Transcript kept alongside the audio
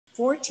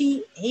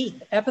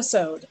48th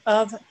episode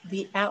of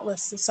the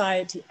Atlas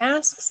Society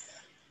Asks.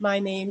 My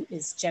name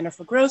is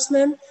Jennifer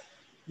Grossman.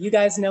 You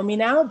guys know me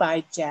now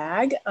by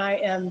JAG. I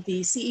am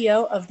the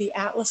CEO of the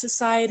Atlas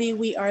Society.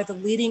 We are the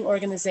leading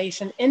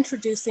organization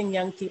introducing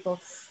young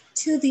people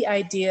to the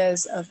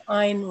ideas of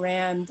Ayn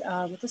Rand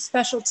with a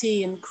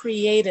specialty in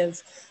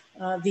creative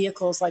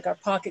vehicles like our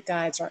pocket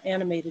guides, our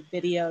animated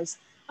videos,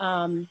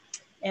 and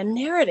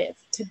narrative.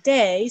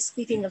 Today,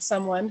 speaking of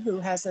someone who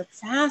has a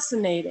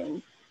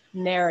fascinating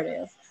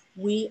narrative,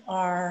 we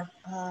are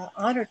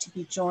honored to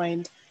be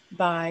joined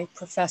by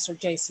Professor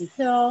Jason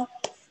Hill,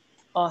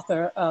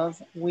 author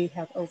of We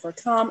Have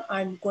Overcome.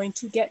 I'm going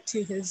to get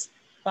to his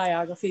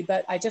biography,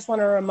 but I just want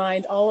to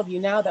remind all of you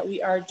now that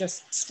we are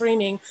just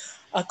streaming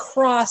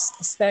across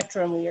the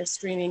spectrum. We are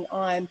streaming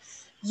on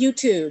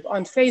YouTube,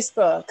 on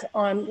Facebook,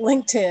 on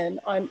LinkedIn,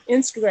 on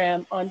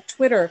Instagram, on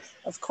Twitter.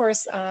 Of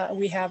course,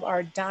 we have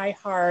our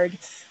diehard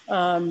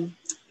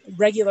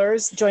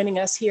regulars joining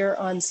us here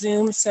on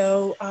Zoom.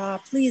 So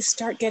please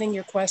start getting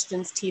your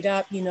questions teed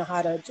up. You know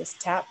how to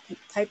just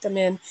type them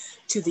in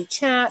to the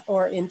chat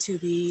or into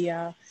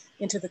the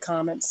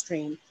comment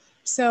stream.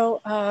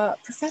 So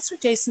Professor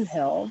Jason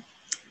Hill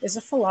is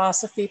a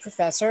philosophy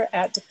professor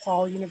at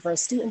DePaul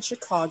University in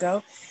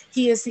Chicago.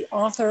 He is the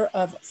author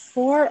of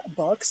 4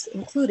 books,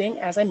 including,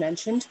 as I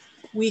mentioned,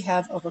 We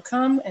Have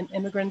Overcome, An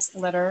Immigrant's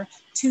Letter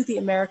to the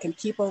American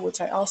People, which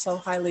I also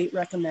highly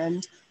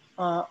recommend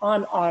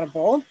on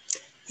Audible.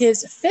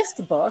 His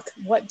 5th book,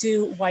 What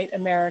Do White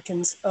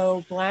Americans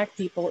Owe Black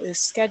People, is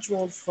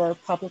scheduled for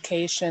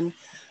publication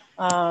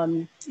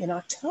in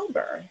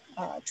October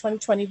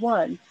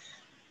 2021.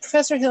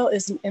 Professor Hill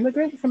is an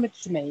immigrant from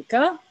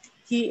Jamaica.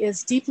 He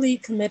is deeply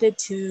committed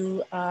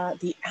to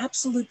the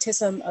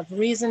absolutism of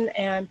reason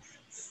and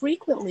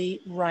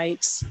frequently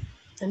writes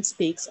and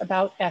speaks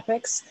about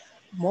ethics,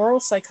 moral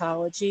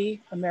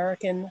psychology,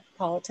 American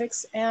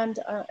politics, and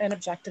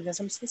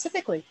objectivism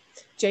specifically.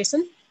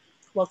 Jason,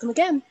 welcome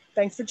again.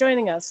 Thanks for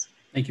joining us.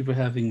 Thank you for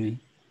having me.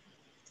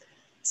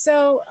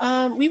 So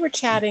we were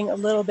chatting a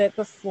little bit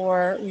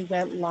before we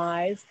went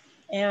live,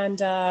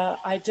 and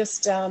I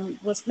just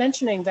was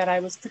mentioning that I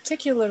was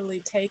particularly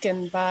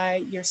taken by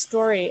your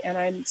story, and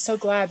I'm so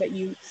glad that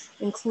you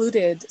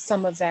included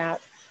some of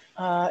that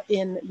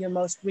in your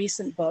most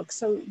recent book.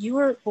 So you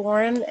were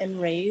born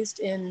and raised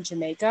in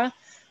Jamaica.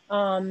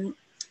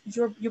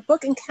 Your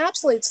book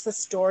encapsulates the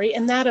story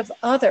and that of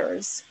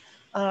others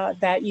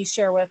that you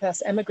share with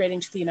us emigrating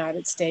to the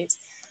United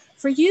States.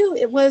 For you,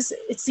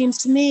 it seems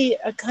to me,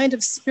 a kind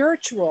of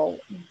spiritual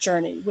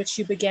journey, which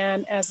you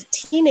began as a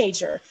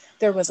teenager.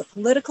 There was a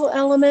political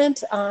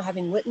element,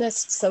 having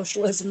witnessed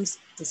socialism's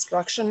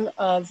destruction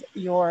of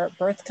your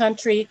birth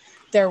country.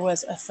 There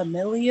was a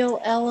familial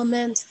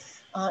element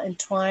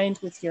entwined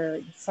with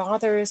your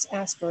father's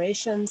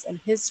aspirations and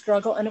his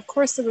struggle. And of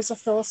course, there was a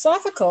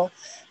philosophical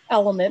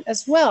element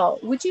as well.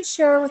 Would you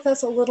share with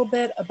us a little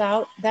bit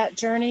about that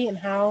journey and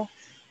how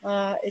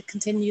it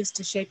continues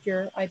to shape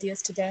your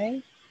ideas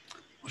today?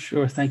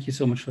 Sure. Thank you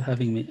so much for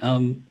having me.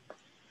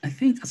 I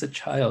think as a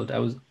child, I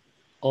was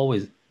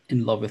always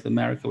in love with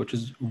America, which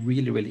is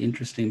really, really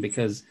interesting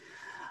because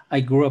I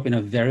grew up in a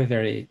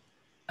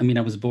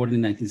I was born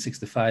in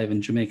 1965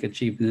 and Jamaica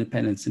achieved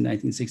independence in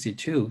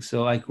 1962.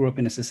 So I grew up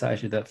in a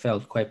society that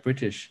felt quite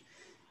British.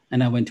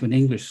 And I went to an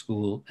English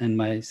school and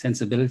my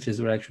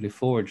sensibilities were actually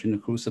forged in the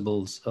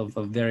crucibles of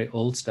a very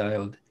old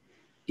styled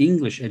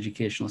English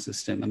educational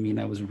system. I mean,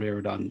 I was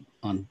reared on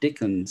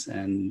Dickens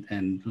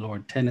and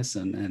Lord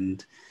Tennyson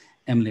and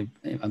Emily,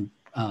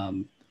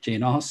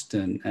 Jane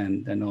Austen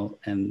and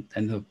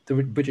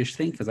the British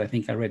thinkers. I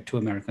think I read 2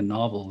 American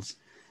novels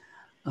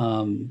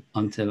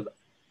until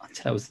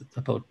I was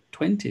about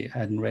 20. I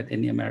hadn't read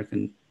any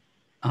American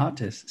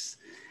artists.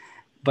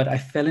 But I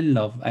fell in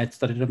love. I had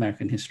studied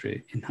American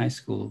history in high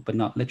school, but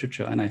not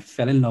literature. And I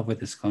fell in love with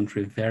this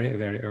country very,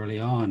 very early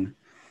on.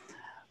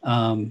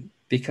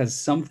 Because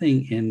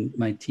something in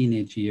my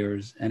teenage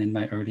years and in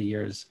my early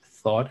years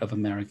thought of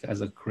America as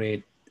a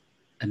great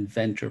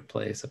adventure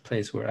place, a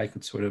place where I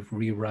could sort of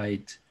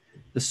rewrite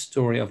the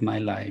story of my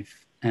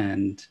life.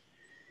 And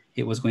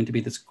it was going to be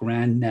this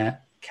grand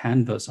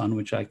canvas on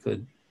which I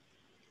could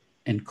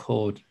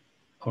encode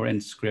or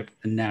inscript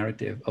the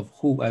narrative of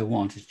who I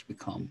wanted to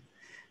become.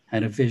 I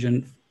had a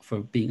vision for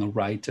being a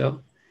writer,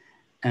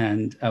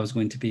 and I was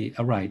going to be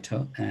a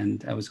writer,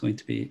 and I was going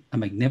to be a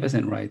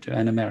magnificent writer,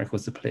 and America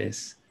was the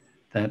place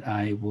that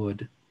I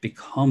would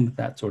become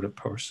that sort of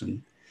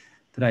person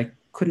that I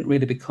couldn't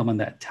really become on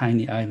that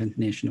tiny island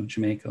nation of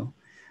Jamaica.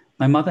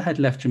 My mother had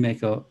left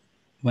Jamaica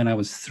when I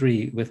was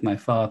 3 with my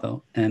father,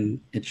 and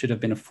it should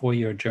have been a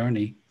 4-year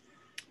journey.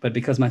 But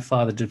because my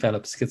father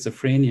developed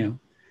schizophrenia,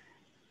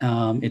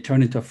 it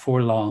turned into a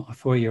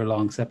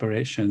 4-year-long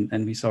separation,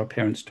 and we saw our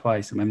parents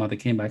twice. And my mother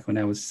came back when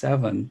I was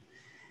 7,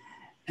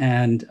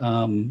 and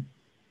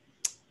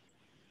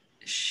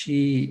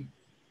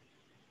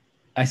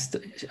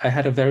I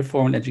had a very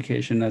formal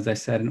education, as I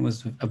said, and it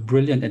was a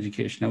brilliant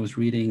education. I was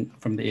reading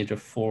from the age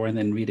of 4 and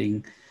then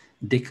reading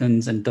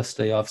Dickens and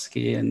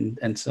Dostoevsky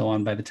and so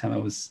on by the time I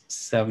was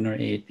 7 or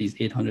 8, these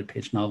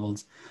 800-page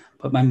novels.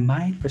 But my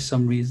mind, for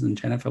some reason,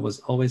 Jennifer, was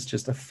always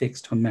just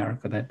affixed to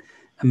America, that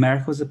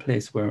America was a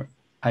place where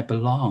I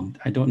belonged.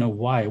 I don't know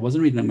why. I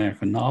wasn't reading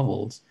American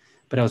novels,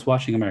 but I was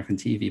watching American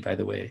TV, by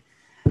the way.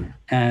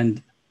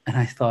 And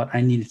I thought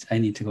I need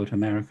to go to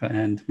America.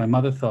 And my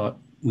mother thought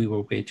we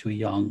were way too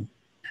young.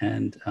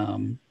 And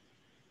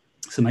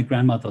so my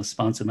grandmother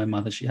sponsored my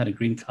mother. She had a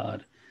green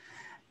card.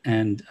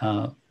 And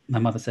my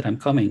mother said, I'm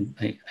coming.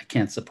 I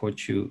can't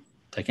support you.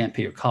 I can't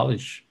pay your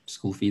college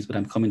school fees, but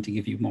I'm coming to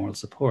give you moral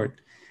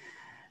support.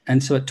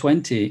 And so at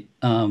 20,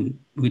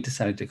 we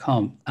decided to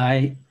come.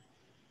 I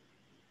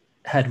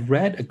had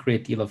read a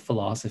great deal of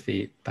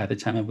philosophy by the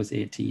time I was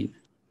 18,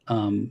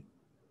 and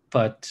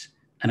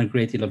a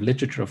great deal of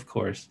literature, of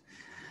course.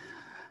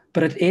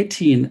 But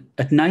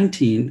at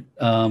 19,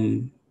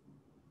 while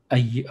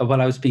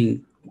I was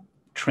being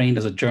trained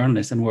as a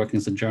journalist and working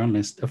as a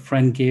journalist, a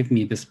friend gave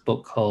me this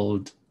book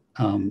called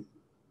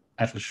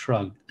Atlas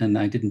Shrugged, and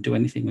I didn't do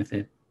anything with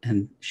it.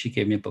 And she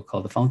gave me a book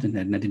called The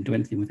Fountainhead, and I didn't do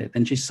anything with it.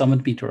 Then she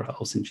summoned me to her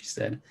house and she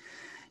said,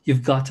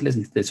 you've got to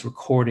listen to this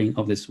recording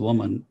of this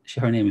woman.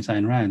 Her name is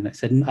Ayn Rand. I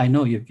said, I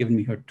know, you've given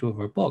me two of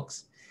her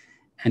books.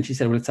 And she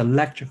said, well, it's a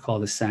lecture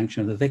called The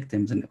Sanction of the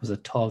Victims. And it was a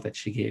talk that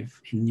she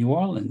gave in New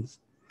Orleans.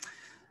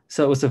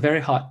 So it was a very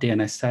hot day,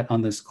 and I sat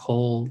on this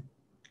cold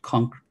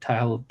concrete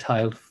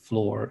tiled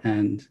floor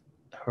and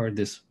heard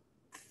this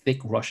thick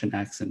Russian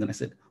accent. And I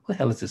said, what the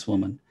hell is this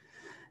woman?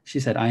 She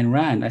said, Ayn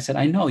Rand. I said,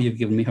 I know, you've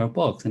given me her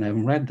books and I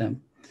haven't read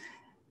them.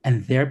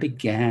 And there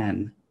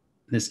began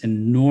this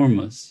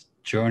enormous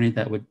journey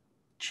that would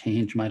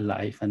change my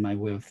life and my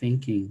way of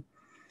thinking.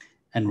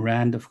 And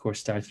Rand, of course,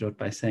 started out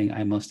by saying,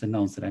 I must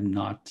announce that I'm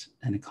not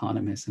an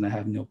economist and I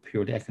have no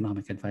purely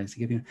economic advice to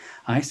give you.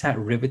 I sat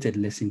riveted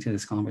listening to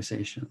this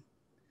conversation.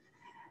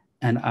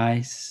 And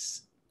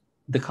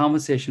the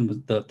conversation was,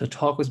 the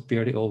talk was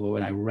barely over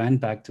when I ran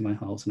back to my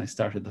house and I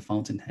started The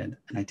Fountainhead,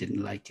 and I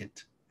didn't like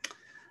it.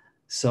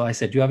 So I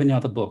said, do you have any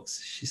other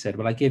books? She said,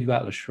 well, I gave you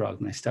Atlas Shrugged.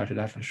 And I started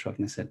Atlas Shrugged,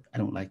 and I said, I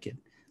don't like it.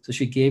 So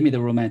she gave me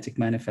The Romantic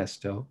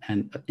Manifesto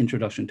and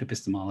Introduction to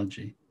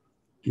Epistemology,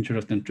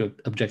 Introduction to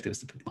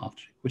Objectivist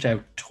Epistemology, which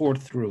I tore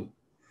through.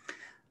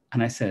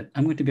 And I said,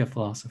 I'm going to be a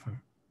philosopher.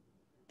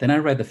 Then I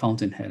read The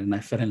Fountainhead and I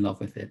fell in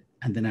love with it.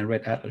 And then I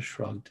read Atlas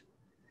Shrugged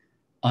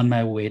on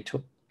my way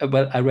to,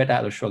 well, I read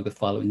Atlas Shrugged the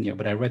following year,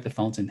 but I read The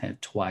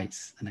Fountainhead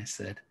twice. And I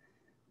said,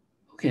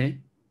 okay,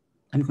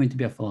 I'm going to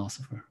be a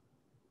philosopher.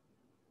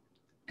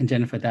 And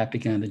Jennifer, that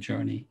began the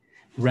journey.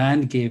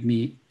 Rand gave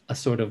me a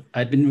sort of,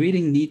 I'd been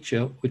reading Nietzsche,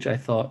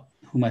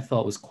 whom I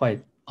thought was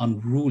quite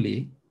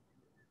unruly.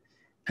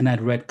 And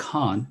I'd read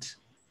Kant,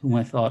 whom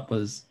I thought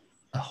was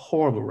a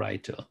horrible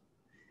writer.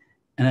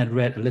 And I'd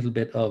read a little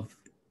bit of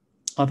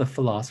other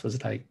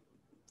philosophers like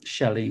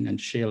Schelling and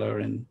Schiller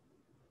and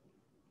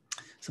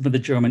some of the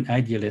German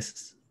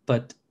idealists,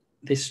 but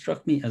they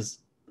struck me as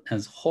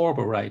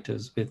horrible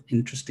writers with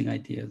interesting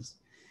ideas.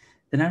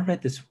 Then I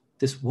read this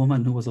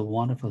woman who was a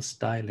wonderful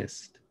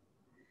stylist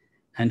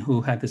and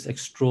who had this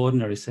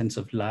extraordinary sense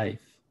of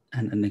life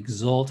and an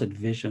exalted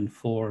vision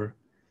for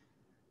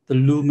the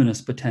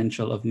luminous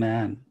potential of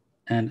man.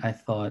 And I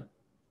thought,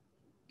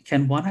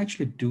 can one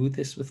actually do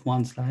this with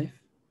one's life?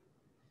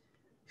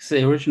 So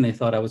I originally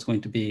thought I was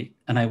going to be,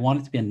 and I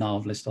wanted to be a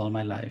novelist all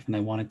my life, and I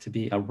wanted to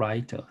be a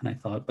writer. And I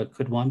thought, but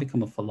could one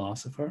become a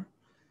philosopher?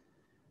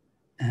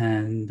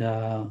 And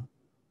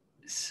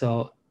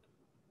so,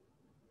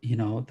 you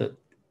know,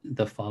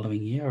 the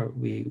following year,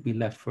 we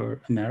left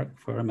for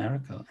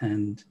America.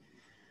 And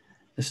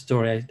the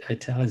story I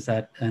tell is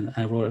that, and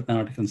I wrote an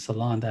article in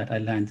Salon, that I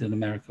landed in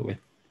America with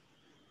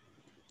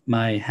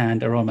my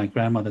hand around my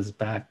grandmother's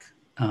back,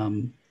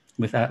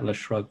 with Atlas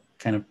Shrugged,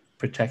 kind of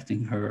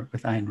protecting her,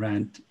 with Ayn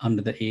Rand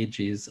under the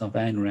aegis of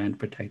Ayn Rand,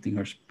 protecting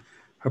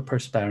her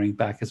perspiring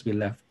back as we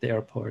left the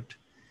airport.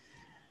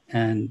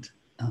 And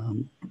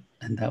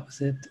that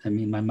was it. I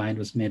mean, my mind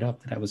was made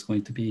up that I was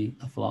going to be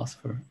a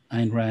philosopher.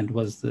 Ayn Rand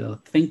was the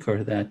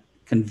thinker that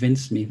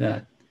convinced me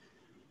that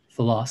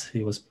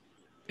philosophy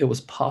it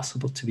was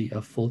possible to be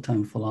a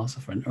full-time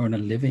philosopher and earn a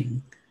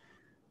living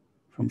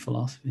from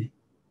philosophy.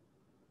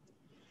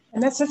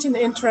 And that's such an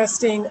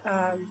interesting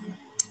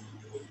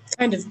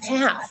kind of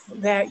path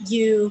that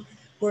you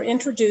were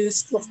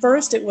introduced. Well,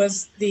 first it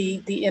was the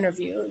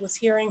interview. It was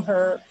hearing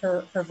her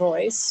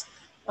voice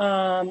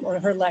or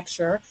her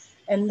lecture.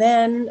 And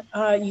then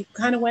you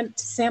kind of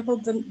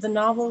sampled the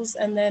novels,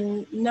 and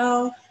then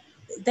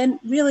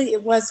really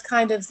it was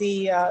kind of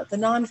the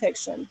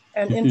nonfiction.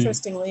 And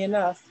interestingly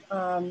enough,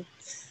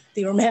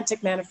 the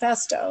Romantic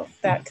Manifesto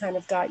that kind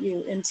of got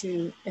you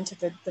into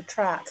the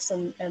tracks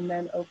and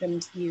then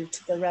opened you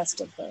to the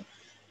rest of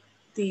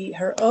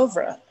her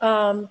oeuvre.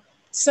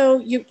 So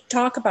you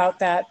talk about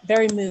that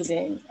very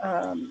moving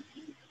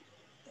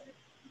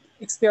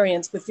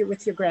experience with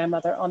your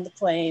grandmother on the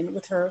plane,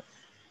 with her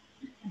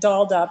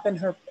dolled up and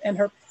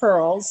her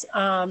pearls.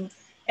 And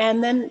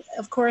then,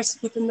 of course,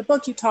 within the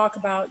book, you talk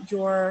about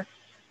your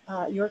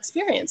your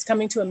experience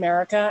coming to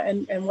America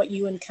and what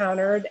you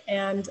encountered,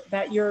 and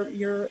that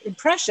your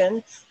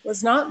impression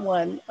was not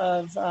one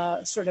of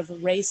sort of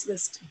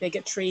racist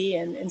bigotry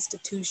and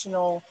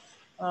institutional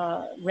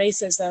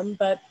racism,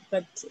 but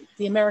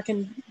the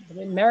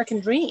American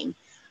dream.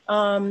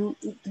 The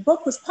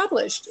book was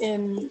published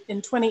in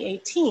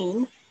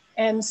 2018,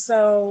 and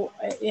so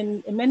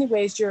in many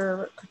ways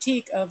your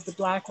critique of the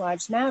Black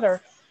Lives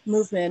Matter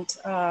movement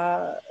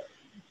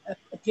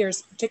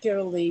appears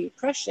particularly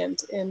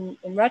prescient in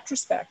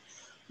retrospect.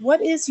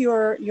 What is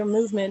your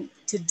movement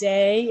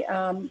today?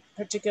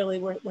 Particularly,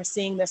 we're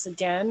seeing this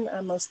again,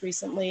 most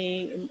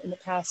recently in the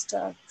past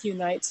few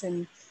nights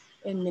in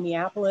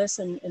Minneapolis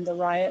and the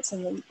riots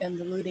and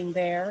the looting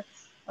there.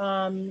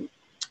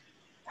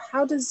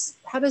 How does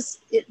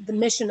the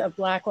mission of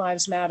Black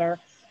Lives Matter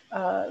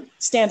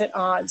stand at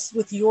odds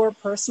with your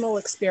personal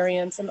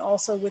experience and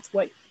also with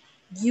what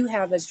you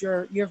have as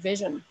your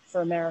vision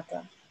for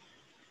America?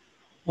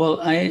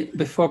 Well,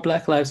 before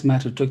Black Lives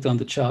Matter took down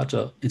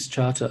its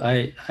charter,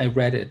 I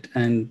read it,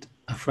 and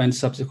a friend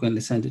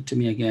subsequently sent it to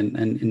me again.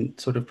 And in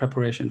sort of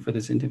preparation for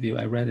this interview,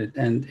 I read it,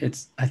 and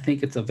I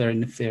think it's a very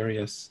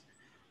nefarious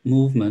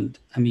movement.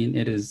 I mean,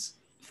 it is,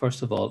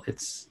 first of all,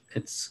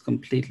 it's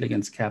completely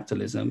against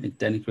capitalism. It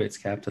denigrates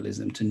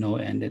capitalism to no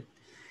end. It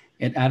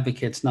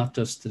advocates not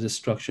just the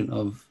destruction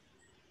of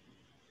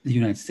the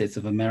United States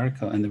of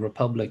America and the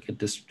Republic,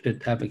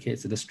 it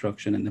advocates the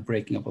destruction and the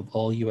breaking up of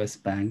all US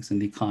banks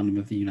and the economy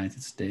of the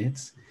United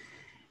States.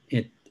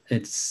 It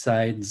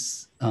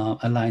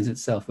aligns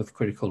itself with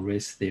critical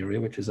race theory,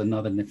 which is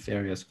another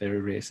nefarious, very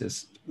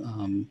racist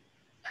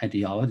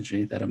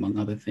ideology that, among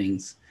other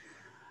things,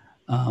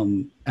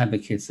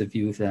 advocates the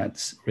view that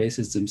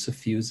racism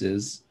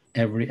suffuses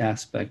every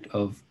aspect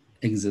of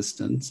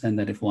existence, and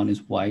that if one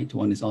is white,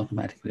 one is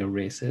automatically a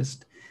racist,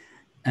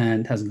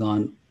 and has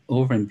gone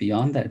over and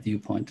beyond that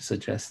viewpoint to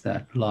suggest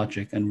that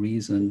logic and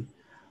reason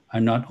are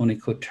not only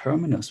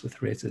coterminous with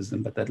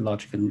racism, but that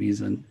logic and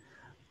reason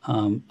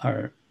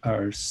are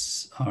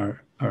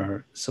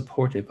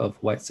supportive of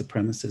white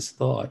supremacist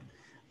thought.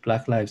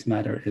 Black Lives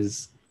Matter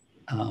is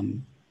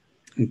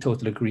in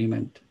total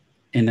agreement.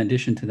 In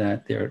addition to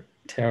that, they're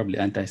terribly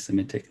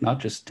anti-Semitic, not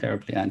just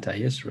terribly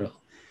anti-Israel.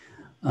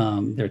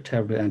 They're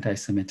terribly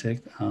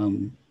anti-Semitic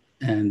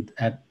and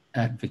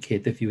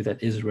advocate the view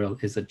that Israel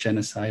is a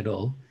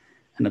genocidal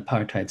an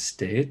apartheid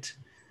state.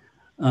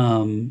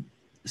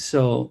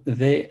 So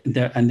they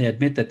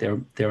admit that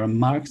they're a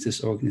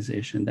Marxist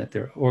organization, that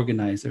they're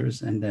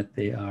organizers, and that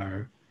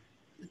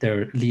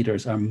their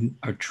leaders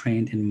are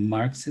trained in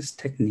Marxist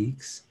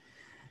techniques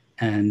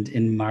and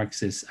in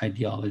Marxist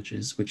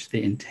ideologies, which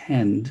they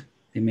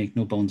make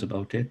no bones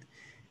about it,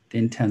 they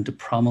intend to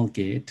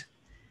promulgate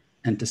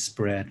and to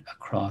spread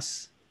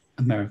across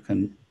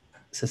American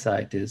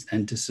societies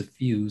and to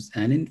suffuse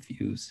and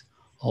infuse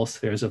all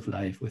spheres of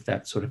life with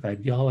that sort of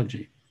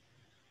ideology.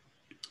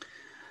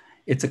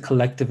 It's a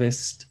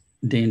collectivist,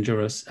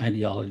 dangerous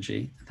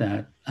ideology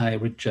that I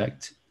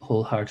reject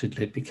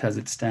wholeheartedly because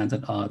it stands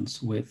at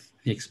odds with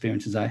the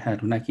experiences I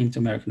had. When I came to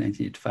America in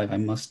 1985, I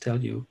must tell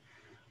you,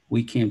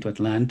 we came to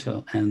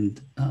Atlanta,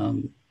 and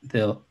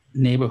the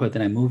neighborhood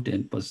that I moved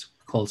in was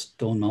called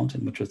Stone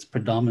Mountain, which was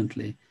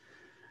predominantly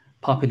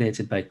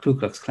populated by Ku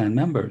Klux Klan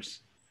members.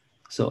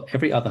 So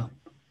every other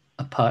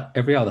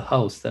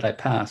house that I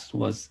passed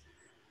was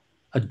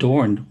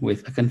adorned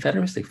with a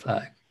Confederacy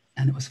flag.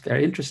 And it was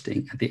very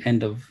interesting. At the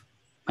end of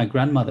my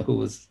grandmother, who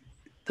was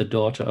the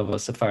daughter of a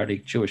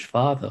Sephardic Jewish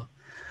father,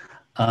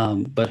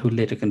 but who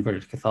later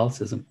converted to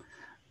Catholicism,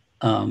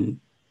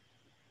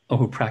 or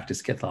who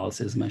practiced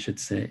Catholicism, I should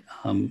say,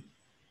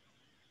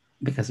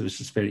 because it was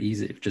just very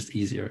easy, just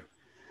easier,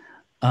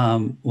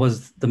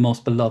 was the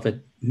most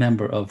beloved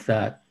member of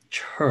that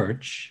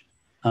church.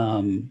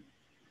 And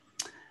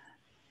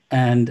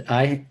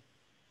I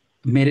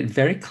made it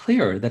very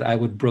clear that I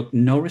would brook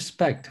no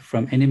respect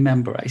from any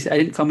member. I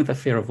didn't come with a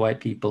fear of white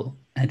people.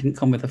 I didn't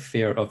come with a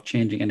fear of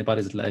changing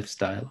anybody's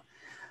lifestyle.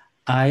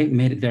 I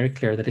made it very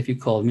clear that if you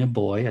called me a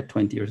boy at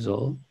 20 years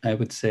old, I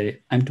would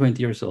say, I'm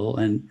 20 years old,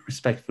 and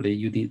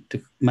respectfully,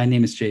 my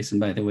name is Jason,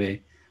 by the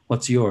way,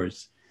 what's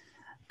yours?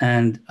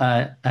 And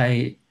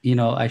I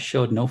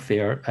showed no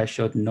fear. I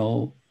showed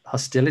no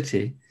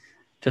hostility,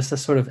 just a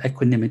sort of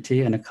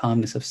equanimity and a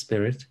calmness of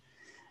spirit.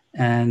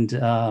 And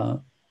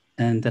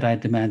that I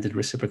demanded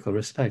reciprocal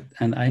respect.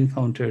 And I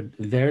encountered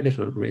very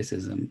little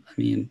racism. I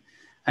mean,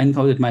 I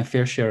encountered my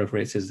fair share of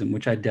racism,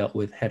 which I dealt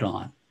with head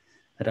on.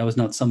 That I was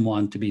not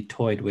someone to be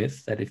toyed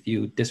with, that if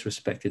you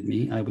disrespected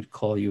me, I would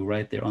call you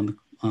right there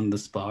on the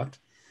spot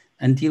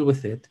and deal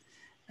with it.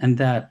 And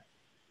that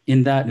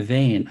in that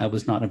vein, I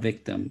was not a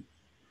victim.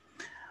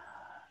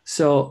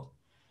 So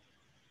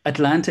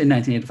Atlanta in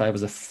 1985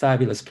 was a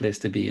fabulous place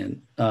to be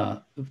in,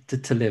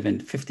 to live in.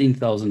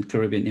 15,000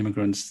 Caribbean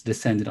immigrants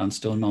descended on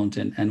Stone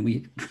Mountain. And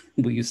we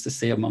used to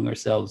say among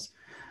ourselves,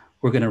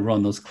 we're going to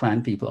run those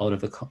Klan people out of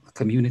the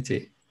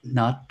community,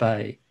 not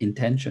by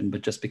intention,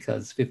 but just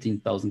because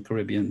 15,000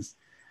 Caribbeans,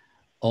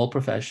 all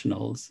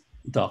professionals,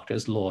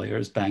 doctors,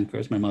 lawyers,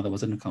 bankers, my mother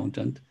was an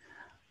accountant,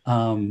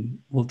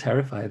 will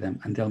terrify them,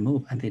 and they'll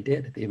move. And they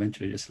did. They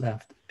eventually just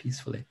left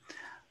peacefully.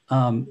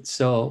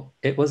 So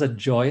it was a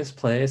joyous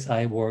place.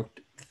 I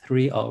worked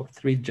 3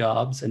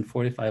 jobs and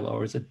 45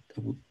 hours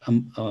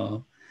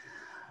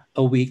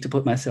a week to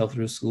put myself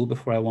through school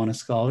before I won a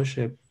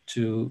scholarship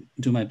to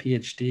do my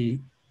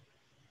PhD.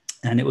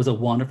 And it was a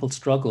wonderful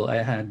struggle.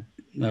 I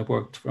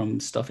worked from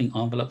stuffing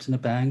envelopes in a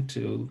bank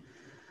to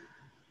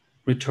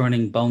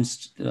returning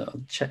bounced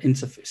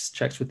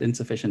checks with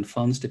insufficient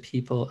funds to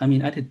people. I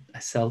mean, I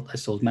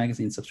sold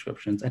magazine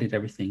subscriptions. I did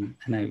everything,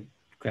 and I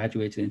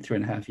graduated in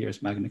 3.5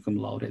 years, magna cum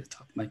laude at the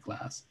top of my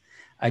class.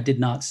 I did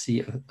not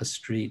see a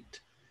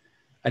street.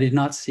 I did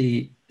not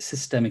see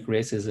systemic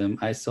racism.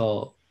 I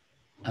saw,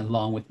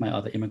 along with my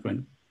other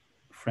immigrant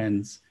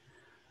friends,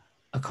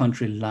 a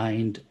country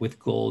lined with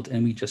gold,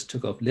 and we just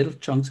took up little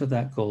chunks of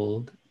that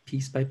gold,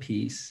 piece by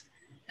piece,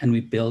 and we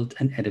built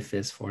an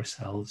edifice for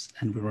ourselves,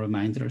 and we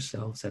reminded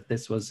ourselves that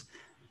this was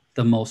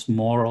the most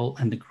moral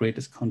and the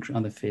greatest country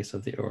on the face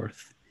of the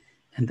earth,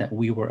 and that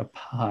we were a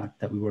part,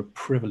 that we were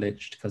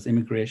privileged, because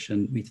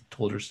immigration, we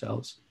told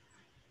ourselves,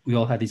 we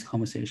all had these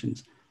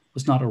conversations,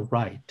 was not a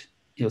right,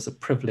 it was a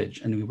privilege,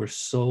 and we were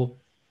so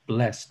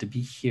blessed to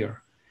be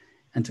here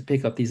and to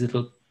pick up these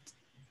little,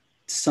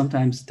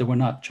 sometimes there were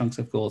not chunks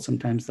of gold,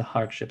 sometimes the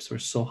hardships were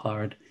so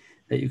hard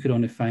that you could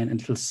only find a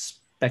little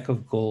speck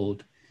of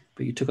gold,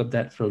 but you took up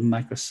that little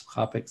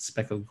microscopic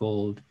speck of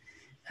gold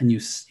and you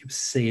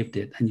saved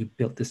it, and you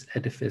built this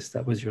edifice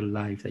that was your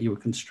life, that you were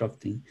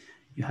constructing.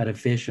 You had a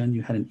vision,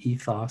 you had an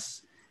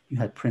ethos, you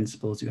had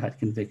principles, you had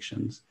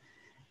convictions,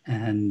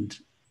 and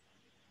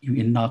you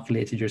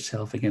inoculated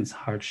yourself against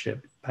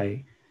hardship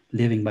by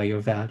living by your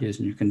values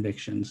and your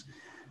convictions.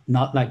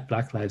 Not like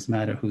Black Lives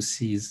Matter, who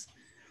sees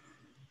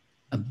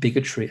a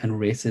bigotry and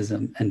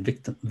racism and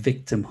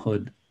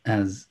victimhood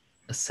as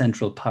a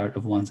central part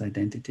of one's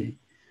identity.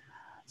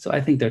 So I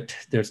think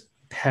they're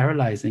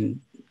paralyzing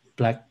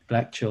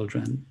black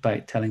children by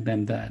telling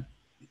them that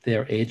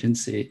their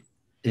agency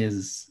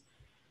is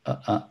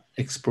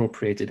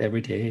expropriated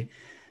every day,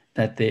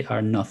 that they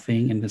are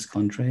nothing in this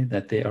country,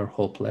 that they are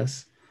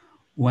hopeless,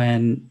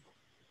 when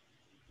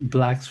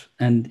Blacks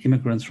and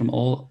immigrants from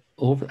all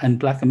over, and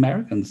Black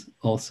Americans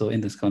also in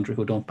this country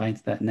who don't buy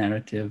into that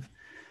narrative,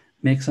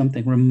 make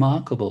something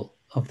remarkable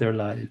of their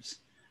lives.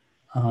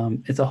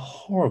 It's a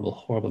horrible,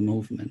 horrible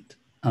movement.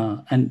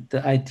 And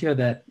the idea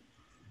that,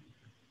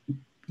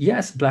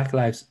 yes,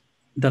 the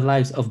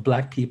lives of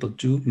Black people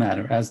do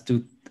matter, as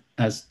the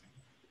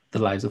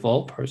lives of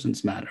all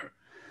persons matter.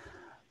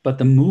 But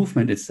the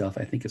movement itself,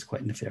 I think, is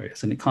quite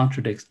nefarious, and it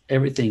contradicts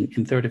everything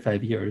in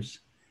 35 years.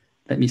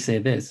 Let me say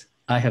this.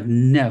 I have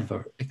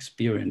never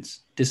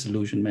experienced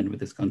disillusionment with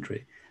this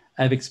country.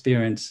 I've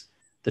experienced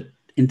the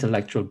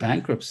intellectual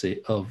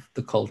bankruptcy of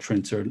the culture,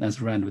 in certain,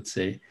 as Rand would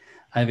say.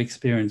 I've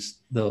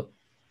experienced the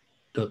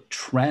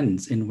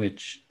trends in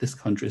which this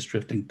country is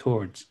drifting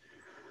towards.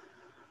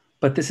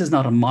 But this is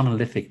not a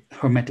monolithic,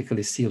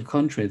 hermetically sealed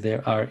country.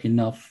 There are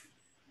enough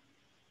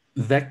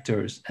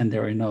vectors and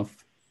there are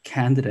enough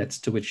candidates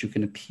to which you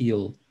can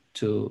appeal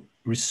to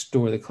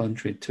restore the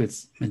country to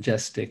its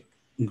majestic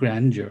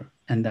grandeur.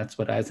 And that's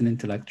what I, as an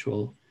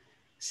intellectual,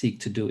 seek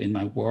to do in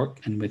my work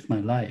and with my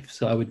life.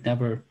 So I would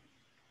never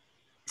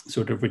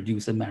sort of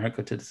reduce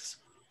America to this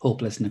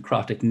hopeless,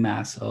 necrotic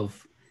mass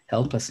of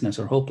helplessness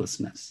or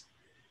hopelessness.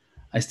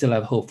 I still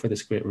have hope for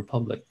this great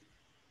republic.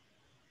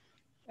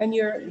 And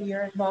you're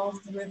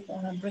involved with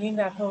bringing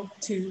that hope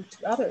to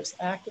others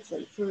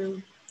actively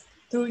through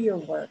your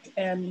work.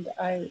 And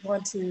I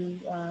want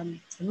to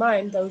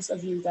remind those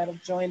of you that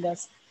have joined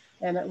us,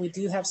 and we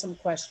do have some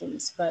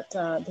questions, but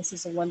this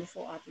is a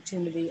wonderful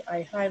opportunity.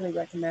 I highly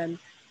recommend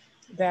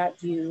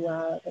that you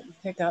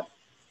pick up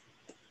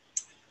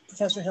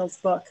Professor Hill's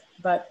book,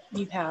 but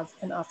you have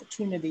an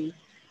opportunity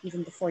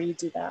even before you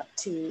do that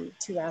to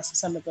ask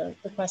some of the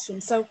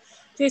questions. So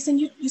Jason,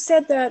 you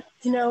said that,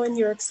 you know, in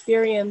your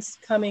experience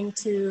coming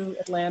to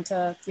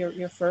Atlanta,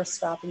 your first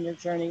stop in your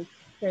journey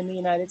here in the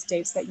United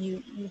States, that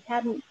you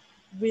hadn't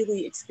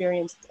really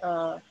experienced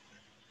the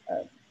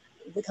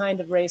kind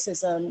of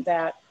racism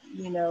that,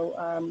 you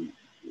know,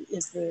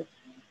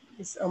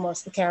 is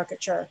almost the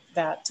caricature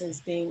that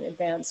is being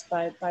advanced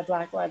by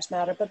Black Lives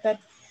Matter, but that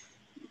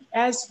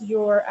as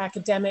your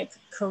academic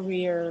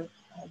career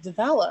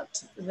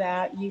developed,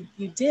 that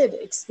you did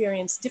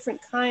experience different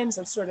kinds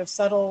of sort of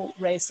subtle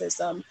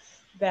racism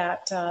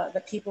that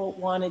that people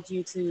wanted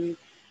you to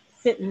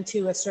fit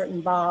into a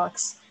certain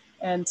box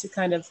and to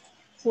kind of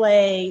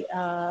play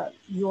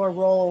your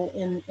role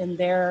in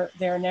their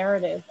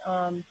narrative.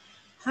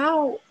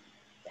 How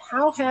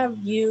have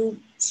you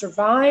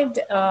survived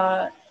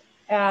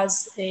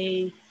as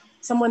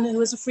someone who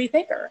is a free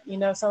thinker, you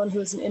know, someone who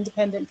is an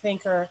independent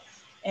thinker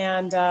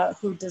and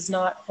who does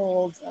not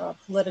hold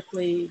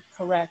politically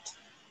correct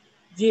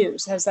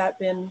views? Has that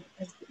been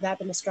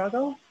a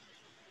struggle?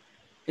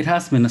 It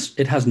has been.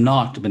 It has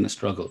not been a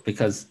struggle,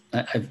 because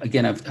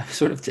I've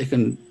sort of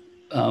taken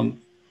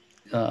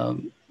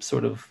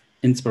sort of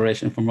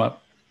inspiration from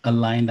what a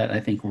line that I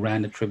think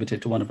Rand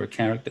attributed to one of her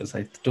characters.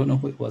 I don't know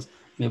who it was.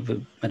 Maybe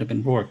it might have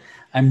been Rourke.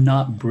 I'm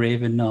not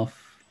brave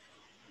enough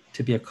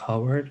to be a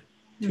coward.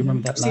 Do you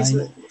remember that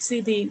line?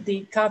 See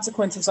the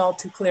consequences all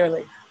too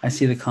clearly. I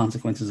see the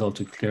consequences all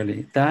too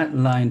clearly. That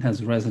line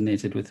has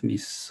resonated with me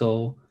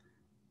so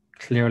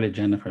clearly,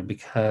 Jennifer,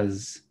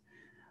 because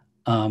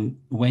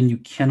when you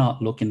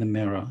cannot look in the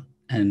mirror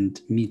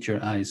and meet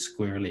your eyes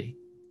squarely,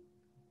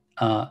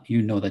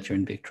 you know that you're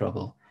in big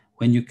trouble.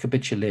 When you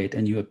capitulate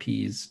and you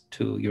appease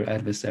to your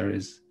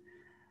adversaries,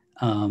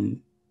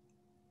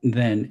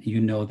 then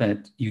you know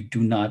that you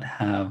do not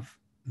have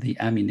the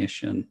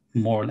ammunition,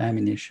 moral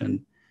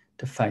ammunition,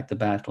 to fight the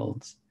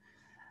battles.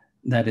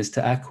 That is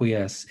to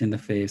acquiesce in the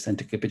face and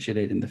to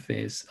capitulate in the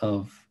face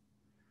of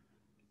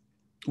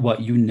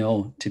what you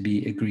know to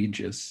be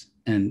egregious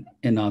and,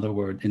 in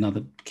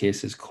other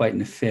cases, quite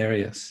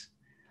nefarious,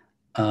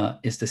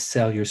 is to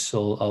sell your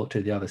soul out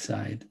to the other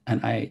side.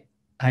 And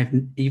I've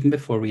even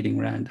before reading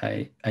Rand,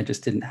 I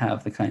just didn't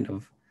have the kind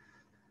of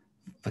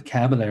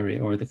vocabulary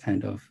or the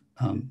kind of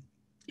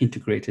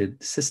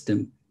integrated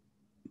system,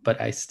 but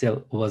I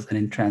still was an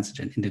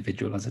intransigent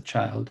individual as a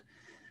child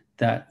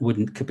that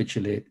wouldn't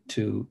capitulate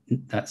to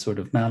that sort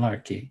of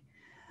malarkey.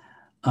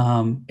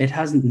 It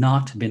has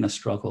not been a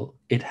struggle.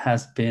 It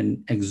has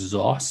been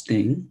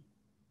exhausting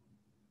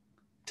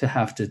to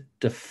have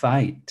to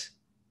fight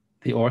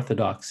the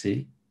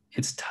orthodoxy.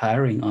 It's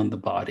tiring on the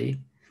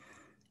body.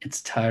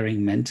 It's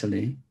tiring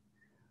mentally.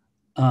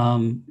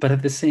 But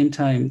at the same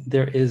time,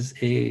 there is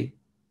a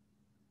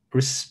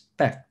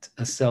respect,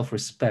 a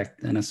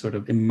self-respect, and a sort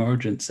of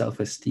emergent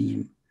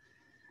self-esteem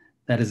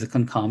that is a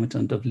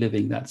concomitant of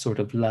living that sort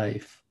of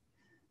life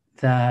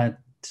that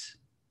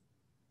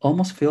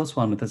almost fills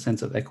one with a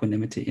sense of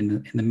equanimity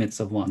in the midst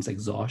of one's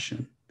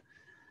exhaustion.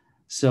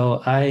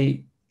 So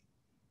I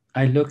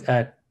look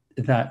at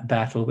that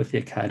battle with the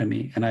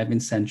academy, and I've been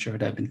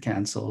censured, I've been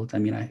canceled. I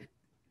mean,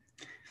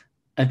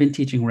 I've been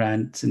teaching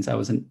Rand since I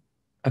was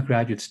a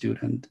graduate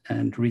student,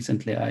 and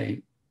recently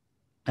I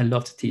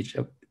love to teach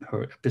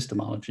her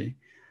epistemology,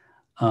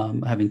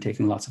 having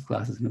taken lots of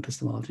classes in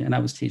epistemology, and I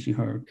was teaching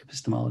her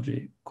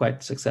epistemology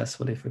quite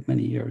successfully for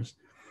many years.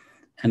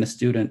 And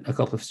a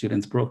couple of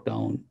students broke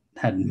down,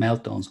 had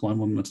meltdowns. One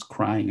woman was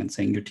crying and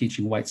saying, "You're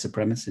teaching white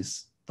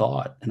supremacist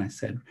thought." And I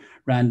said,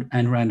 Rand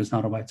is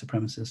not a white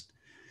supremacist.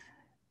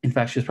 In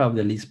fact, she's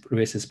probably the least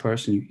racist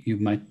person you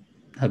might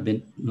have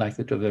been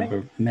likely to have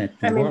ever met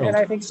in the world. And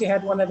I think she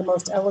had one of the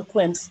most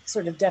eloquent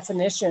sort of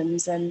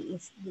definitions and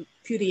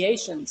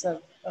repudiations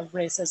of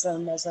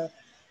racism as a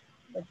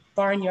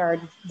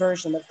barnyard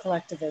version of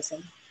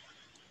collectivism.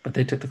 But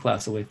they took the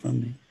class away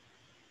from me.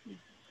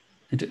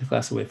 They took the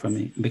class away from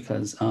me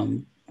because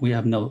we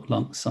have no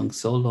sunk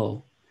so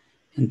low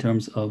in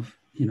terms of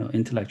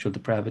intellectual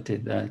depravity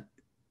that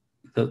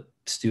the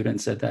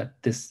students said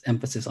that this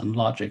emphasis on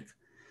logic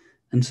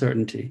and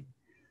certainty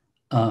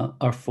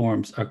are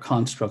forms, are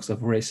constructs of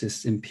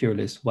racist,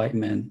 imperialist white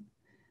men.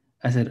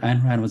 I said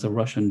Ayn Rand was a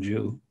Russian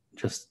Jew,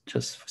 just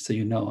so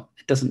you know.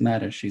 It doesn't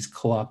matter. She's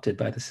co-opted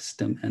by the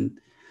system. And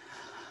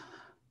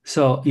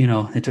so,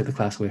 they took the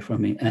class away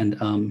from me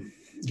and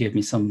gave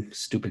me some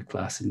stupid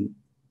class in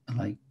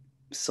like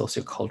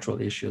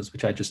sociocultural issues,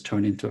 which I just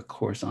turned into a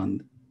course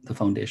on the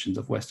foundations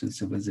of Western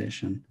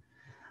civilization,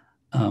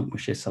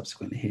 which they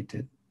subsequently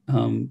hated.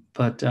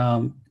 But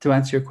to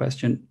answer your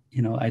question,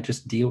 I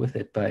just deal with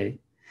it by,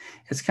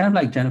 it's kind of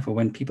like, Jennifer,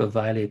 when people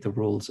violate the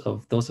rules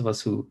of those of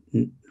us who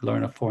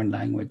learn a foreign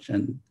language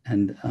and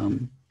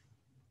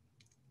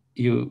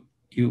you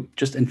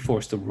just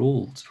enforce the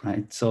rules,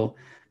 right? So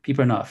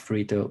people are not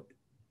free to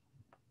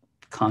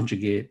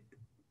conjugate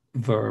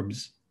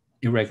verbs,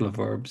 irregular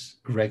verbs,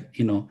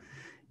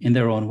 in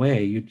their own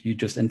way. You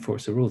just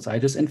enforce the rules. I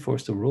just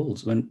enforce the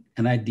rules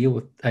and I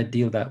deal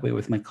that way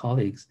with my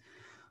colleagues.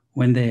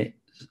 When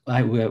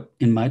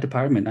in my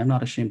department, I'm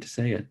not ashamed to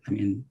say it. I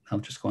mean, I'll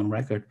just go on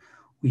record.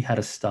 We had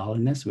a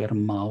Stalinist, we had a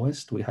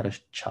Maoist, we had a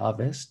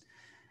Chavist.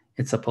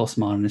 It's a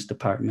postmodernist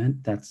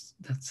department. That's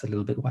a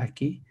little bit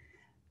wacky.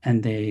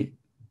 And they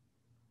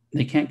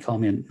can't call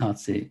me a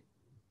Nazi,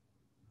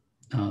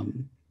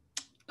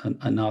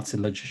 a Nazi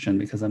logician,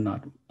 because I'm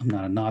not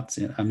a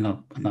Nazi. I'm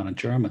not a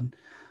German,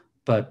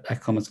 but I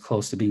come as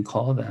close to being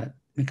called that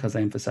because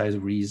I emphasize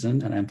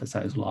reason and I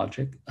emphasize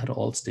logic at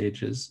all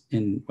stages,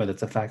 in whether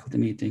it's a faculty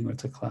meeting or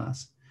it's a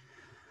class.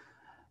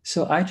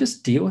 So I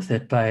just deal with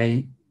it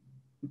by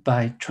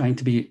trying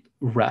to be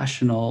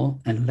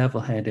rational and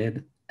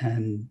level-headed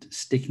and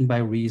sticking by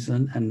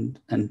reason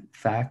and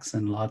facts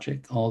and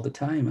logic all the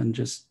time, and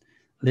just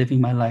living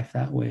my life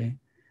that way.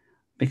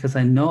 Because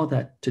I know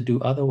that to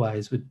do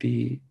otherwise would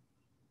be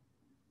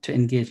to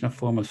engage in a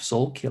form of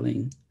soul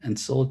killing and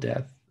soul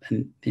death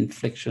and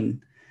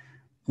infliction.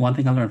 One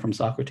thing I learned from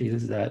Socrates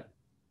is that,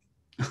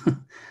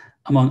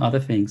 among other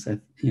things,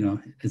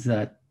 is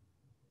that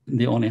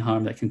the only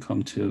harm that can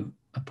come to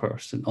a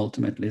person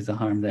ultimately is the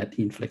harm that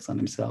he inflicts on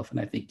himself. And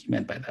I think he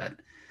meant by that,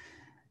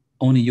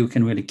 only you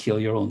can really kill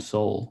your own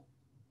soul.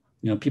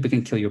 People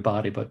can kill your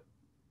body, but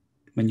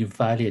when you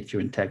violate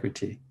your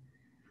integrity,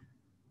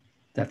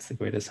 that's the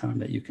greatest harm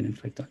that you can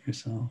inflict on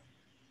yourself.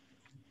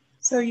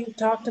 So you've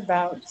talked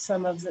about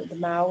some of the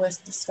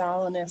Maoist, the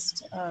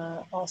Stalinist,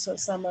 also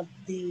some of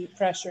the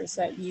pressures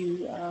that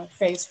you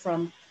face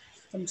from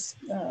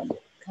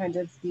kind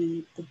of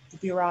the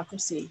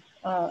bureaucracy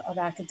of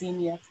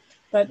academia.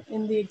 But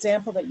in the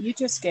example that you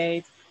just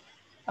gave,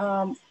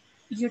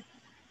 you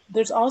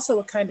there's also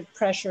a kind of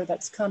pressure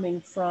that's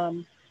coming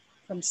from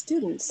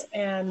students.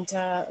 And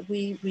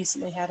we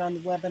recently had on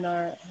the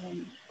webinar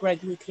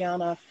Greg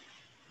Lukianoff,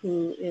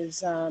 who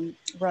is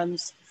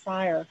runs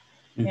FIRE.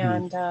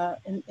 And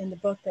in the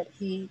book that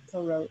he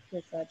co-wrote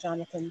with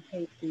Jonathan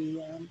Haidt,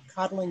 The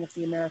Coddling of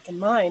the American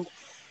Mind,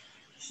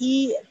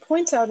 he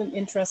points out an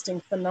interesting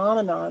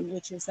phenomenon,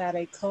 which is that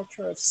a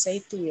culture of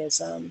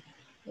safetyism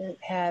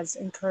has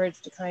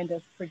encouraged a kind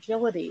of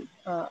fragility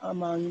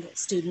among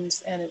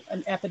students, and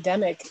an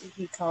epidemic,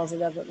 he calls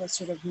it, of a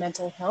sort of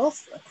mental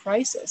health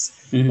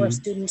crisis, where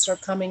students are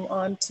coming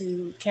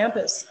onto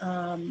campus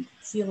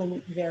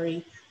feeling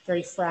very,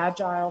 very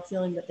fragile,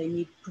 feeling that they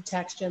need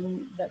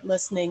protection, that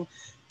listening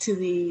to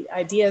the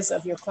ideas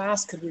of your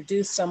class could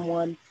reduce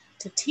someone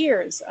to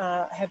tears.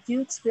 Have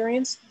you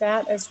experienced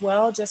that as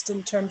well, just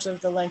in terms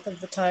of the length of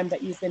the time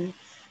that you've been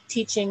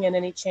teaching and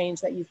any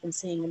change that you've been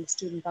seeing in the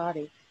student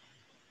body?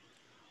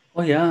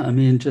 Oh yeah, I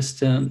mean,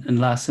 just in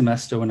last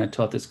semester when I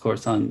taught this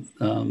course on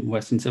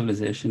Western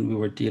civilization, we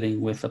were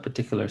dealing with a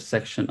particular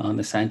section on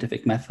the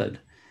scientific method.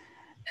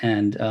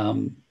 And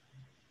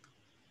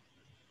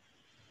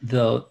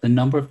the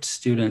number of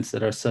students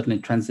that are suddenly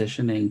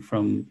transitioning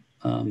from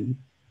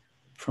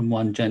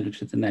one gender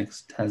to the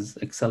next has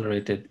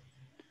accelerated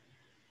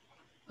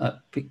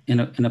in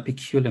a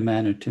peculiar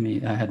manner to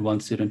me. I had one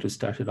student who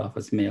started off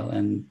as male,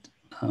 and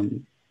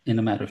in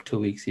a matter of 2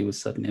 weeks, he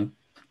was suddenly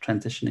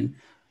transitioning,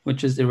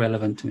 which is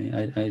irrelevant to me.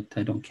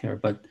 I don't care.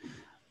 But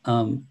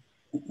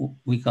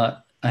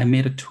I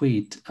made a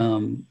tweet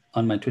on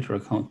my Twitter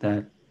account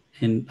that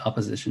in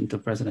opposition to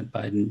President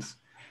Biden's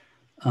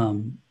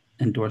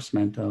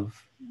endorsement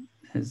of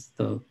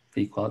the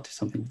equality,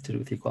 something to do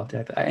with the Equality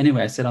Act.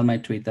 Anyway, I said on my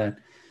tweet that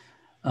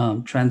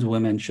trans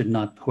women should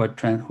not, who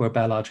are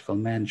biological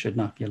men, should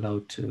not be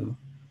allowed to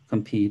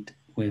compete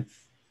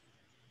with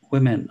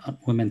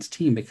women's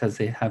team because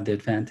they have the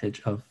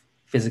advantage of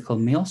physical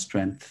male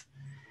strength.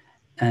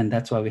 And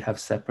that's why we have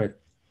separate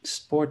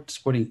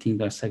sporting teams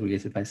that are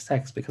segregated by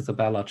sex, because a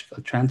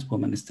biological trans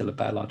woman is still a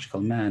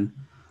biological man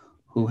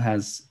who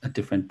has a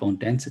different bone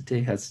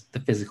density, has the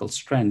physical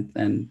strength,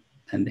 and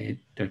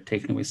they're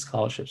taking away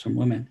scholarships from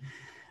women.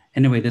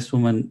 Anyway, this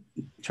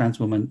trans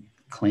woman,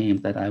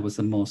 claimed that I was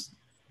the most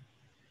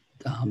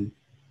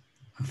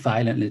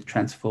violently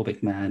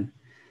transphobic man,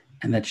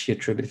 and that she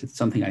attributed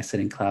something I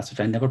said in class,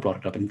 which I never brought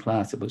it up in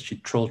class. It was, she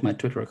trolled my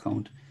Twitter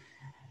account,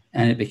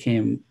 and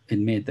it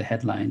made the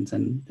headlines,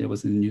 and it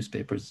was in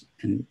newspapers,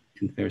 in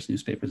various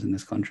newspapers in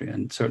this country,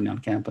 and certainly on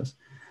campus.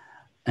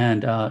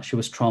 And she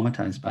was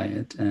traumatized by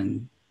it,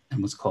 and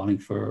was calling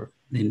for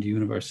the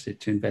university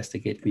to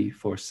investigate me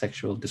for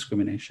sexual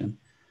discrimination.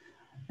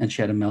 And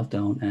she had a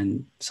meltdown,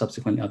 and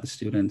subsequently other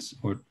students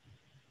were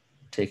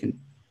taken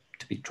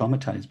to be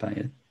traumatized by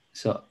it.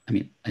 So, I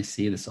mean, I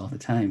see this all the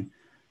time.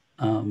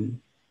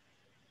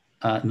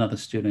 Another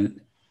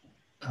student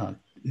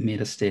made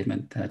a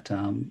statement that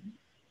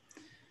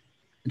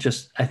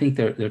I think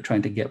they're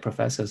trying to get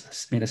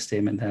professors, made a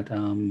statement that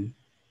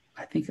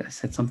I think I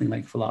said something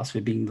like philosophy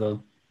being the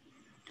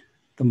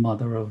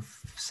mother of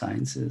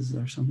sciences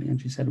or something.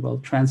 And she said, well,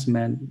 trans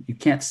men, you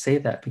can't say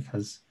that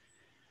because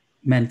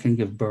men can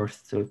give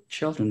birth to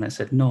children. I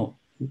said, no,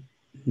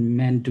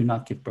 men do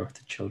not give birth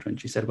to children.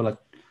 She said, well,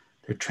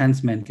 they're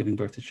trans men giving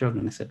birth to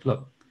children. I said,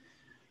 look,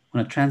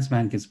 when a trans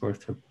man gives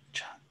birth to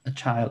a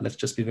child, let's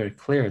just be very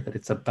clear that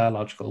it's a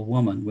biological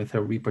woman with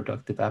her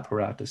reproductive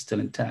apparatus still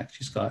intact.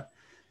 She's got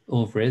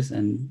ovaries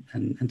and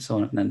so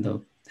on, and then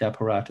the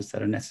apparatus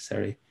that are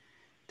necessary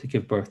to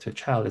give birth to a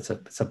child.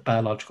 It's a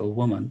biological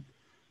woman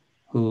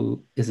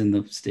who is in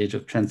the stage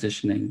of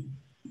transitioning,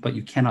 but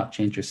you cannot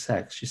change her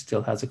sex. She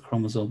still has a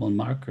chromosomal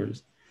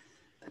markers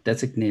that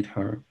designate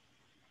her.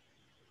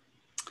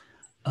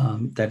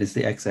 That is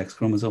the XX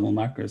chromosomal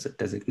markers that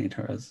designate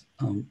her as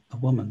a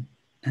woman.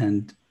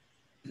 And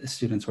the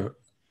students were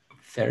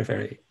very,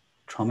 very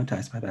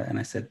traumatized by that. And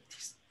I said,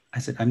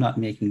 I'm not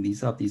making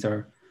these up. These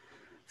are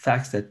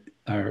facts that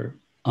are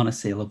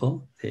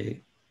unassailable.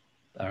 They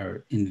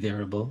are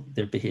invariable.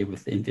 They're behaved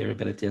with the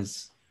invariability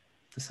as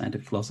the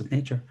scientific laws of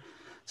nature.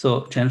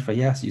 So Jennifer,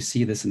 yes, you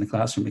see this in the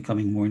classroom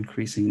becoming more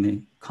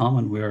increasingly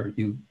common, where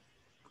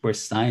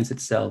science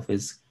itself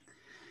is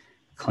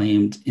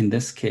claimed in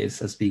this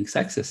case as being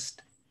sexist.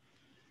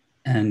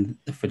 And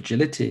the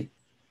fragility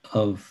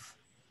of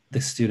the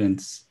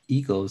students'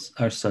 egos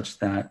are such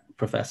that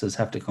professors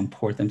have to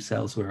comport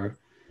themselves, where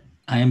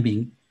I am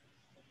being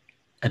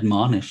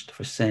admonished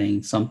for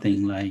saying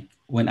something like,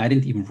 when I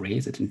didn't even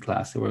raise it in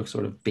class, they were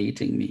sort of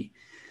baiting me,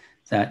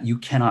 that you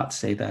cannot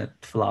say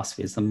that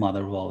philosophy is the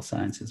mother of all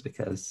sciences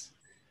because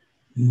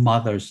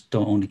mothers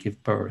don't only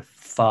give birth,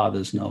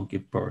 fathers now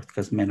give birth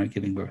because men are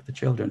giving birth to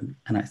children.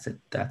 And I said,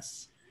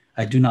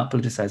 I do not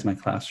politicize my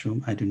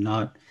classroom. I do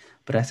not,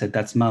 but I said,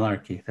 that's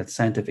malarkey. That's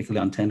scientifically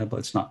untenable.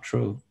 It's not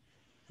true.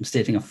 I'm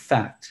stating a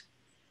fact,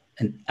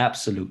 an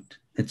absolute.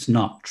 It's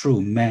not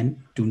true.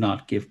 Men do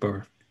not give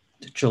birth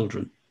to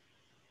children.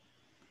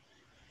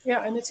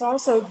 Yeah, and it's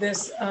also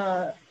this,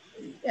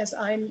 as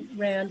Ayn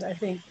Rand, I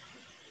think,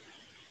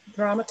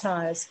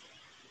 dramatized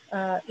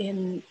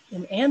in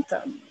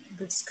Anthem,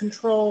 this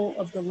control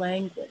of the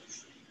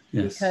language.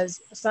 Yes.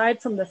 Because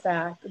aside from the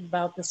fact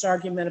about this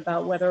argument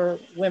about whether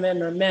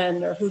women or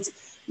men or who's,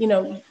 you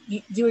know,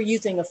 you're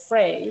using a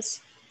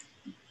phrase,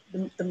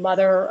 the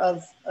mother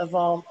of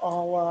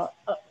all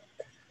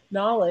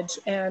knowledge,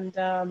 and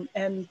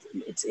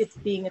it's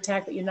being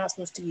attacked that you're not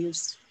supposed to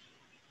use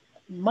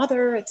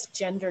mother. It's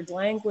gendered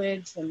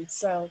language, and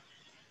so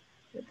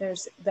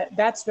there's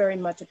that's very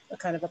much a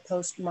kind of a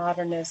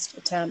postmodernist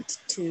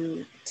attempt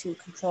to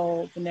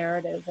control the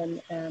narrative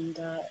and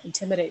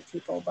intimidate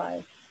people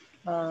by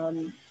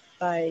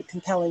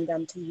compelling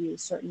them to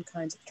use certain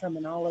kinds of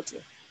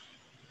terminology.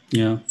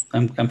 Yeah,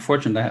 I'm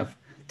fortunate I have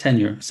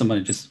tenure.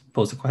 Somebody just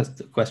posed a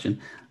question.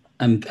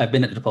 I've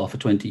been at DePaul for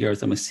 20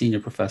 years. I'm a senior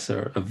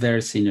professor, a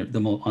very senior,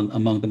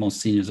 among the most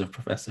seniors of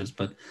professors.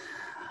 But,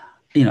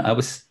 you know,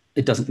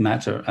 it doesn't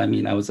matter. I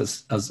mean, I was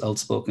as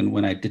outspoken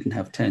when I didn't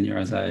have tenure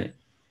as I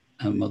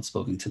am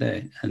outspoken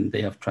today. And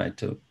they have tried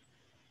to,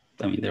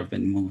 I mean, there have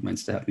been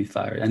movements to have me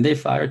fired. And they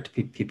fired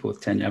people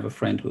with tenure. I have a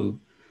friend who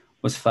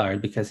was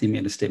fired because he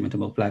made a statement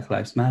about Black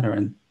Lives Matter.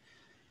 And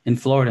in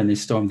Florida, and they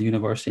stormed the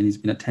university, and he's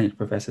been a tenured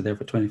professor there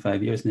for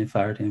 25 years, and they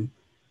fired him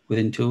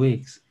within 2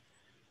 weeks.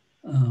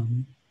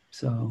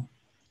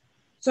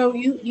 So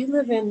you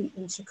live in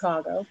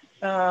Chicago,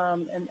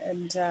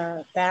 and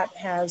that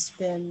has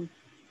been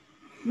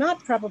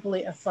not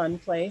probably a fun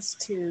place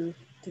to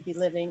be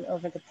living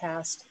over the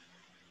past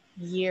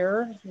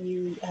year.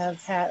 You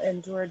have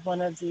endured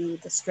one of the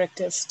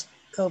strictest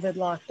COVID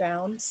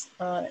lockdowns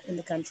in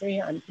the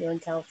country. I'm here in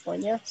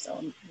California, so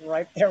I'm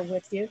right there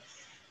with you.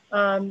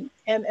 And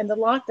the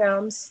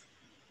lockdowns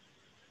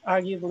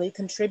arguably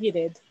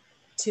contributed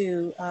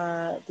to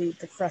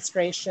the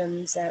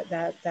frustrations that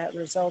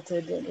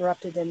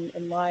erupted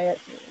in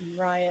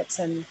riots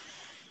and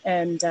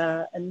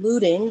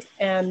looting.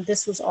 And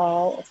this was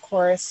all, of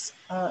course,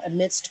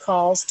 amidst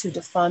calls to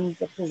defund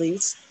the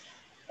police.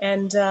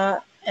 And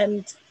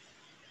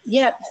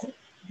yet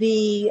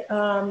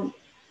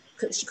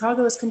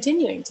Chicago is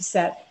continuing to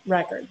set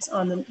records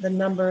on the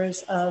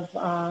numbers of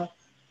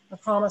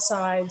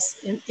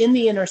homicides in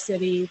the inner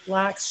city,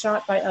 Blacks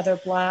shot by other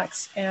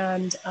Blacks,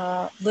 and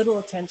little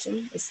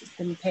attention has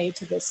been paid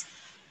to this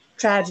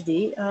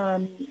tragedy.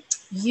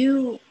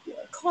 You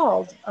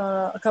called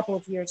a couple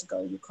of years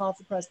ago, you called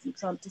for President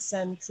Trump to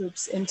send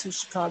troops into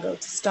Chicago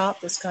to stop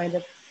this kind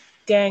of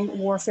gang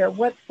warfare.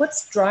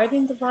 What's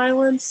driving the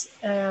violence,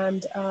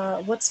 and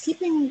what's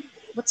keeping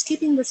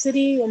the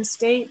city and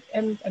state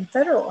and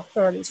federal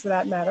authorities, for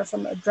that matter,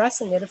 from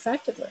addressing it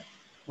effectively?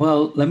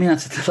 Well, let me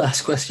answer the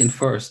last question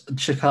first.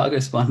 Chicago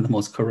is one of the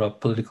most corrupt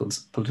political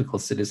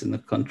cities in the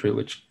country,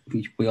 which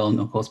we all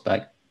know goes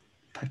back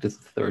to the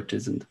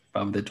 30s and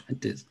probably the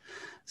 20s.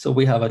 So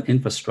we have an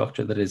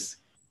infrastructure that is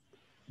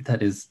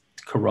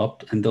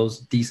corrupt, and those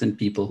decent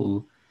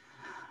people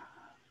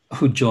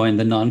who join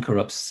the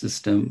non-corrupt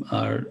system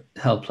are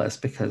helpless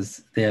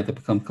because they either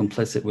become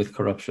complicit with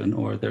corruption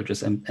or they're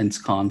just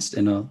ensconced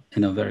in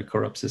a very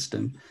corrupt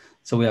system.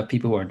 So we have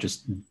people who are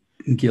just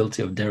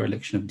guilty of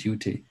dereliction of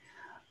duty.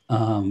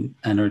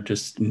 And are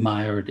just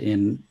mired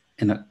in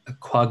a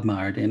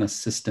quagmired in a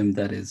system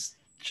that is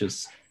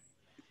just,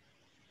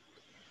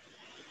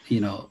 you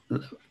know,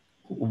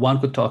 one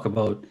could talk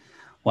about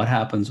what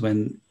happens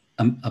when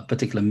a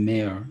particular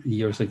mayor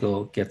years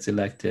ago gets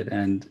elected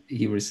and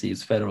he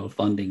receives federal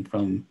funding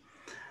from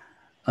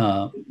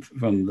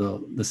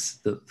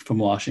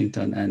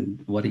Washington,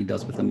 and what he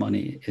does with the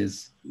money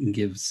is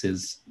gives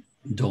his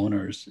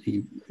donors,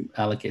 he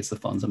allocates the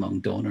funds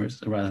among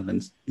donors rather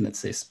than, let's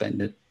say,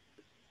 spend it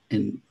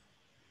in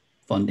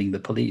funding the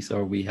police.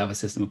 Or we have a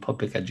system of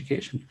public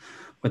education,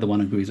 whether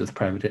one agrees with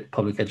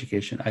public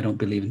education. I don't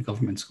believe in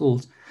government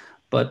schools,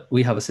 but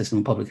we have a system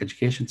of public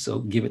education, so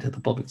give it to the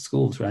public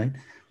schools, right?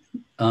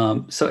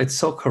 So it's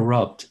so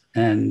corrupt,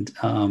 and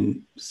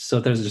so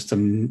there's just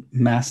a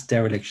mass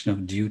dereliction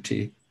of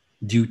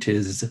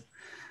duties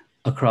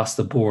across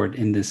the board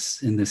in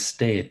this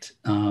state,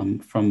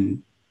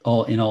 from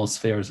all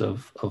spheres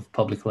of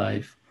public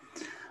life.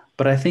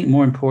 But I think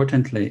more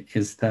importantly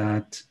is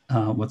that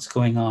what's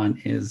going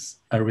on is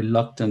a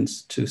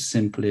reluctance to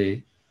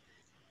simply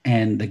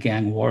end the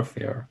gang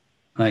warfare.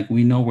 Like,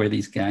 we know where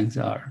these gangs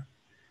are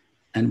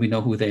and we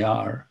know who they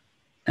are.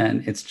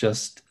 And it's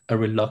just a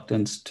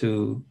reluctance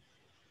to,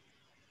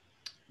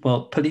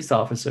 well, police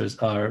officers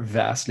are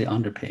vastly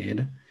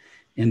underpaid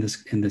in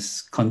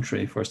this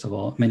country, first of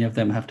all. Many of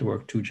them have to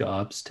work 2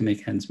 jobs to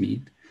make ends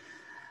meet.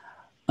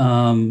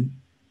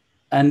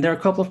 And there are a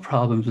couple of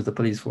problems with the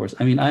police force.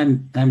 I mean,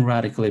 I'm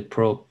radically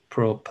pro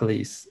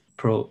police,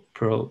 pro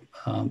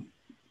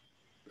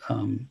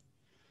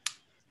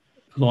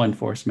law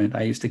enforcement.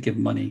 I used to give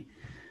money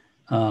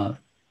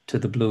to to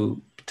the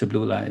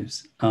blue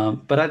lives.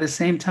 But at the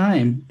same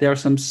time, there are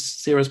some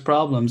serious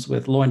problems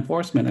with law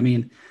enforcement. I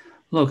mean,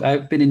 look,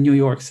 I've been in New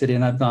York City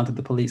and I've gone to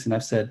the police and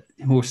I've said,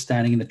 who are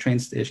standing in the train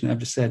station, I've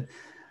just said,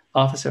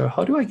 officer,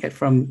 how do I get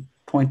from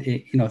point A,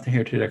 to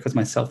here to there? Because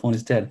my cell phone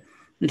is dead.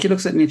 And she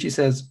looks at me and she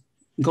says,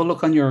 go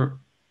look on your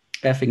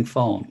effing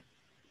phone.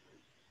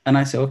 And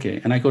I say,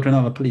 okay. And I go to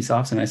another police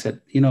officer and I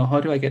said,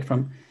 how do I get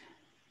from,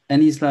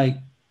 and he's like,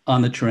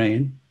 on the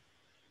train.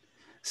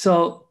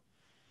 So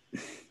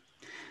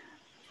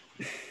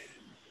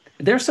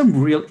there's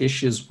some real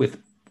issues with,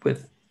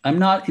 I'm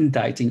not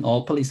indicting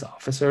all police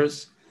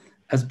officers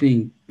as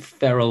being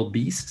feral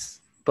beasts,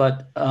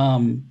 but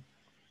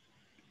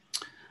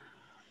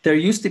there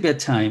used to be a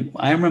time,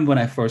 I remember when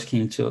I first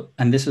came to,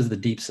 and this was the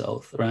Deep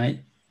South,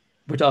 right?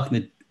 We're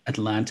talking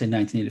Atlanta in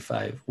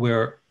 1985,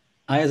 where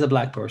I, as a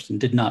Black person,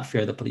 did not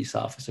fear the police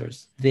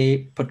officers.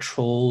 They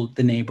patrolled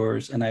the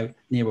neighborhoods, and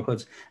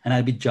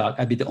I'd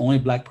be the only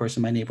Black person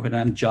in my neighborhood,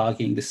 and I'm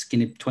jogging, the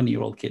skinny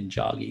 20-year-old kid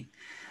jogging.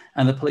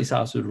 And the police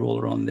officer would roll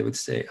around, and they would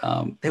say,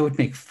 they would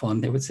make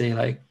fun. They would say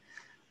like,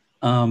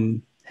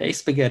 hey,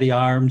 spaghetti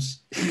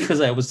arms,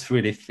 because I was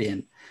really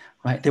thin,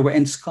 right? They were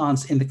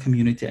ensconced in the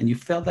community, and you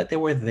felt that they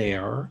were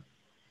there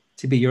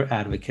to be your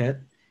advocate,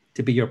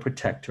 to be your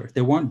protector.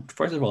 They weren't,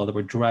 first of all, they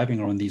were driving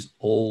around these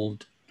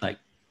old, like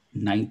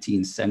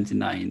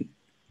 1979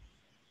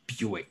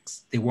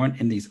 Buicks. They weren't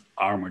in these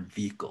armored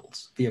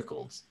vehicles.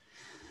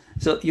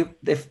 So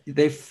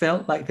they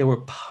felt like they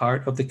were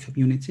part of the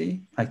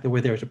community, like they were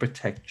there to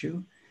protect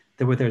you.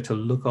 They were there to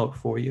look out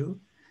for you.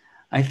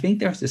 I think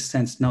there's this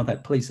sense now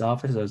that police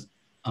officers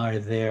are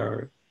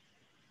there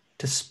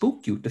to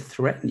spook you, to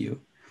threaten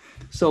you.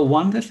 So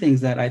one of the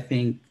things that I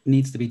think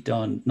needs to be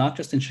done, not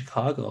just in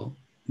Chicago,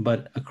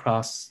 but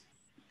across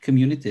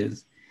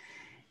communities,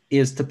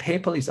 is to pay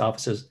police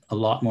officers a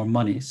lot more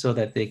money so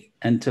that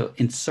and to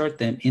insert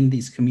them in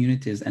these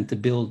communities and to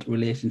build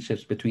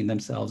relationships between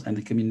themselves and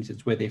the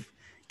communities where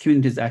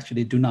communities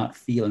actually do not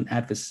feel an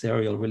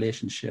adversarial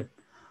relationship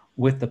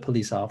with the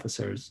police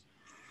officers.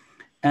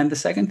 And the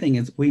second thing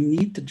is we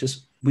need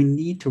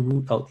to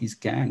root out these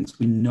gangs.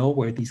 We know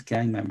where these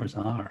gang members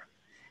are.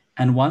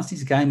 And once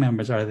these gang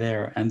members are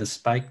there and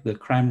the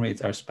crime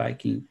rates are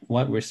spiking,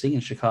 what we're seeing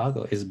in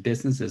Chicago is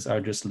businesses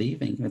are just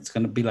leaving. It's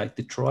going to be like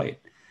Detroit.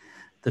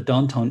 The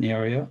downtown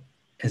area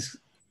is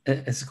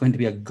going to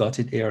be a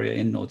gutted area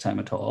in no time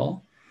at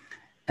all.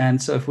 And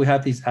so if we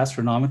have these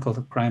astronomical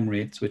crime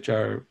rates, which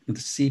are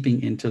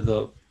seeping into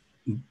the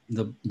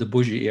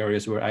bougie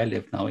areas where I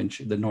live now in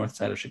the north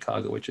side of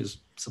Chicago, which is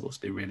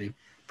supposed to be really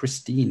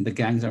pristine. The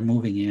gangs are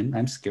moving in.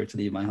 I'm scared to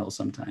leave my house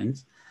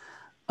sometimes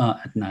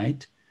at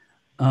night.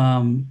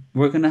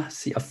 We're going to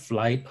see a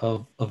flight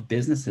of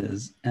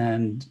businesses.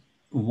 And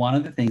one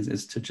of the things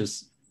is to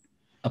just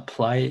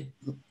apply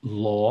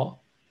law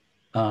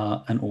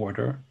and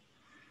order.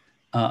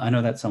 I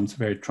know that sounds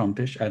very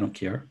Trumpish. I don't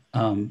care.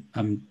 I'm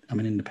an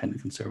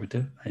independent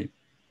conservative. I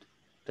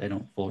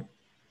don't vote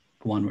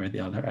one way or the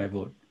other. I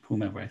vote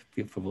whomever I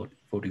feel for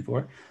voting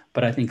for.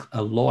 But I think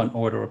a law and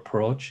order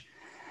approach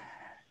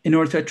in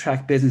order to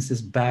attract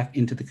businesses back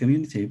into the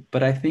community.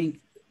 But I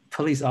think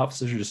police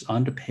officers are just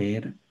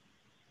underpaid,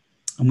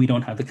 and we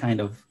don't have the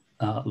kind of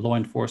law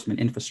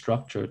enforcement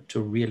infrastructure to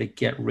really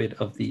get rid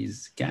of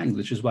these gangs,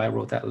 which is why I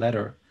wrote that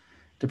letter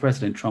to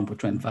President Trump,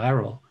 which went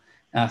viral,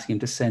 asking him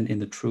to send in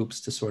the troops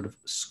to sort of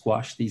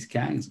squash these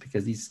gangs,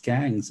 because these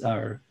gangs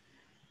they're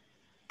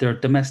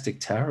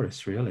domestic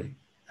terrorists, really.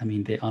 I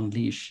mean, they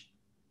unleash,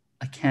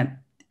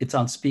 it's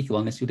unspeakable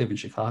unless you live in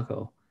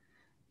Chicago.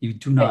 You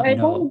do not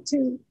know.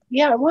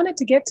 I wanted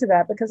to get to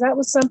that, because that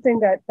was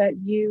something that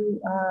you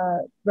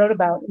wrote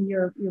about in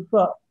your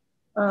book.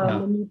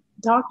 When you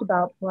talked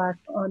about black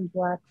on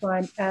black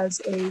crime as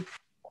a,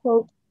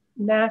 quote,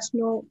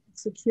 national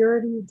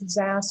security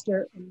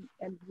disaster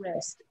and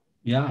risk.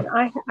 Yeah. And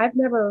I've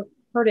never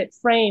heard it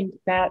framed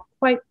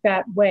quite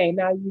that way.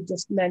 Now you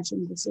just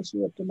mentioned this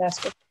issue of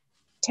domestic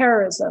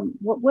terrorism.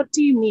 What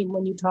do you mean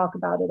when you talk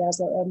about it as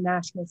a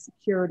national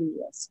security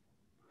risk?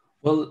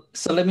 Well,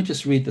 so let me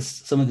just read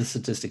some of the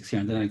statistics here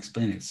and then I'll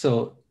explain it.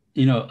 So,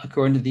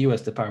 according to the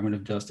US Department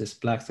of Justice,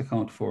 Blacks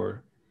account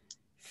for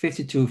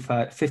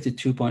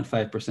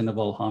 52.5% of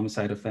all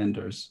homicide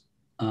offenders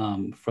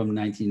from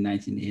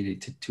 1980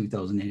 to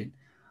 2008,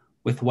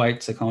 with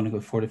whites accounting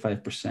for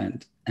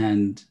 45%.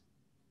 And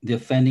the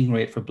offending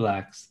rate for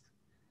Blacks,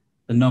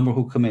 the number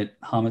who commit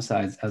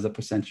homicides as a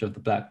percentage of the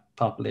Black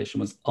population,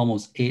 was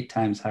almost 8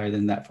 times higher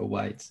than that for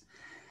whites.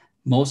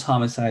 Most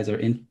homicides are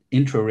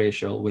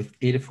intraracial, with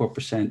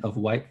 84% of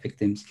white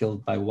victims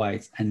killed by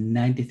whites and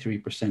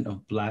 93%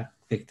 of Black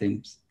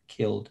victims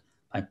killed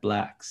by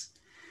Blacks.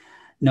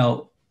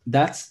 Now,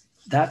 that's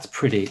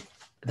pretty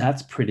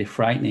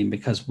frightening,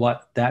 because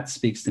what that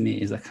speaks to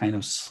me is a kind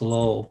of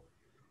slow,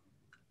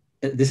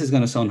 this is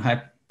going to sound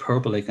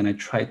hyperbolic, and I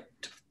try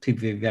to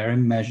be very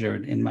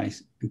measured in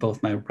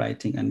both my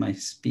writing and my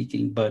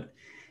speaking, but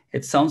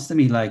it sounds to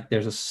me like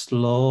there's a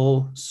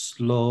slow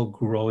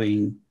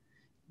growing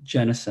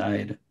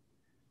genocide.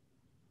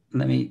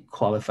 Let me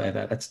qualify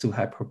that. That's too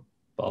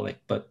hyperbolic,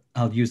 but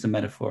I'll use the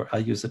metaphor,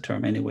 I'll use the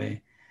term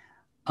anyway,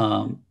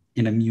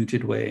 in a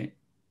muted way,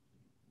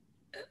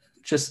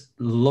 just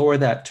lower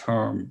that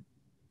term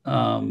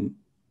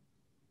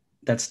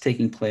that's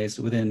taking place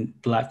within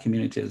Black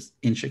communities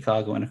in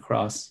Chicago and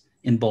across,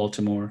 in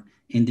Baltimore,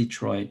 in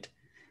Detroit,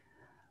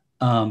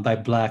 by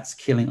Blacks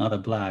killing other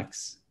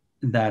Blacks.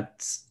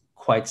 That's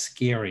quite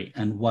scary.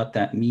 And what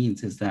that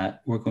means is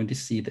that we're going to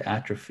see the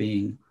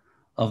atrophying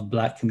of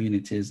Black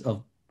communities,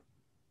 of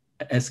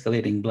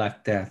escalating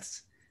Black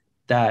deaths.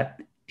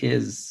 That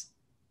is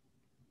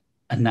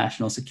a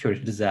national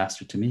security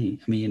disaster to me.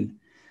 I mean,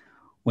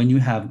 when you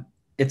have,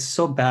 it's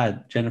so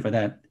bad, Jennifer,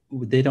 that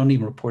they don't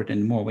even report it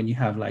anymore. When you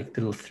have like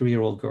little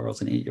 3-year-old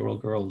girls and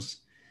 8-year-old girls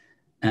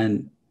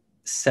and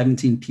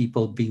 17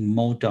 people being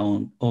mowed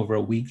down over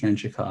a weekend in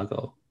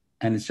Chicago,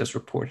 and it's just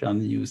reported on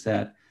the news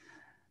that,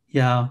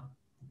 yeah,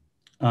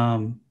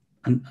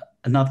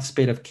 another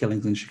spate of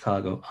killings in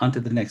Chicago, onto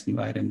the next new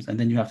items. And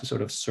then you have to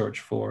sort of search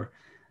for,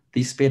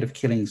 these spate of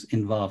killings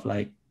involve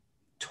like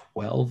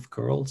 12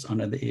 girls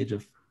under the age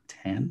of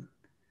 10.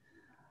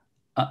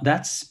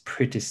 That's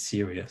pretty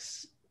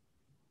serious.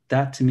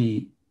 That to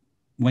me,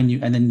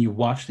 and then you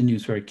watch the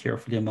news very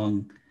carefully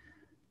among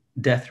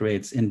death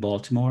rates in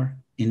Baltimore,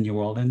 in New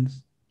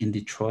Orleans, in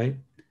Detroit,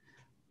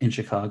 in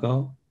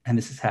Chicago, and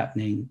this is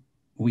happening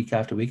week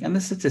after week. And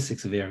the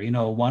statistics vary,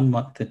 1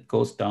 month it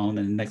goes down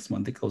and the next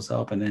month it goes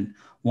up, and then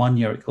 1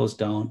 year it goes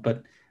down.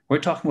 But we're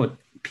talking about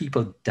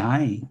people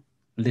dying,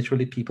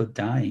 literally people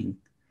dying.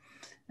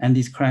 And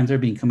these crimes are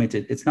being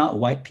committed. It's not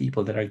white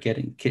people that are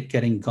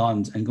getting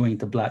guns and going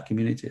to Black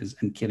communities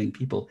and killing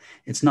people.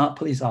 It's not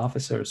police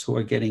officers who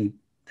are getting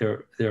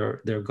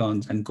their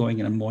guns and going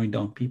in and mowing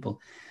down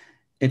people.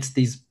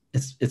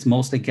 It's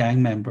mostly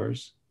gang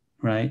members,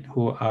 right,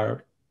 who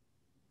are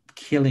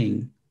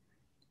killing.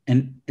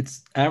 And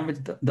it's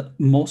average. The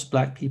most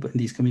Black people in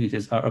these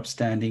communities are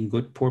upstanding,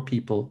 good, poor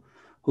people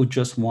who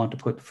just want to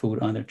put food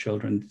on their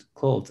children's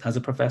clothes. As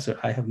a professor,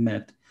 I have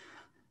met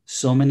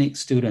so many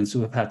students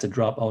who have had to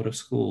drop out of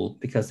school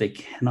because they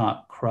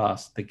cannot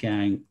cross the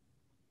gang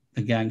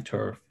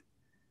turf.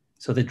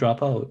 So they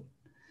drop out.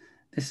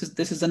 This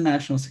is a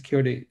national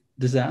security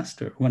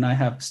disaster. When I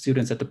have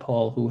students at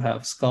DePaul who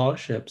have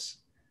scholarships,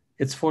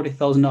 it's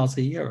 $40,000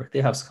 a year.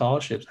 They have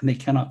scholarships and they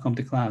cannot come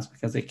to class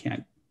because they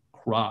can't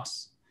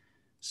cross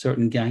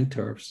certain gang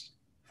turfs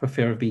for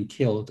fear of being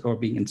killed or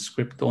being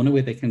conscripted. The only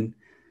way they can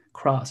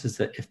cross is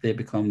that if they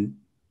become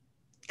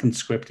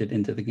conscripted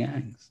into the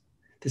gangs.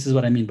 This is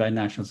what I mean by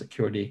national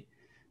security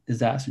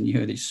disaster. And you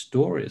hear these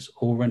stories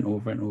over and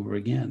over and over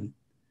again.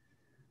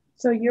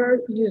 So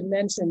you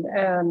mentioned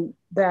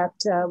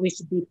that we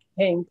should be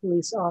paying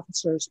police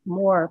officers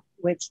more,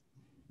 which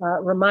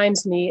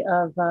reminds me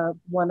of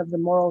one of the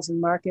morals and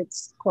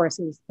markets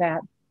courses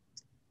that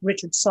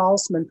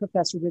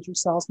Professor Richard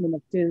Salzman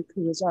of Duke,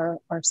 who is our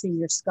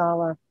senior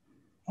scholar,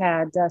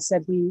 had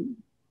said we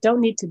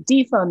don't need to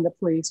defund the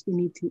police, we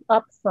need to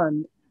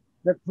upfund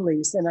the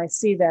police. And I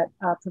see that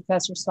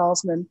Professor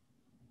Salzman,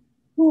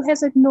 who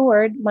has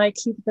ignored my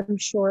keep them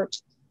short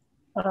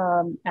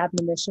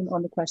admonition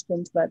on the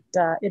questions, but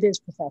it is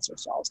Professor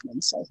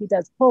Salzman, so he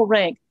does full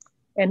rank.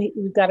 And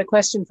we've got a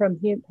question from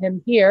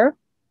him here.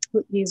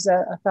 He's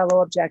a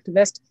fellow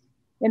objectivist.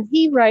 And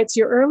he writes,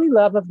 your early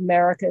love of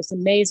America is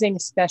amazing,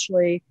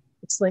 especially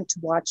it's linked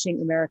to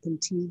watching American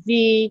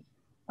TV.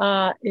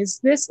 Is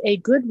this a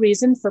good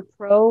reason for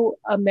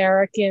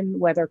pro-American,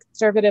 whether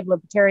conservative,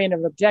 libertarian,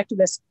 or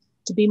objectivist,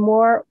 to be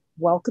more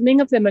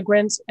welcoming of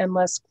immigrants and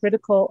less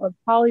critical of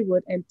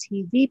Hollywood and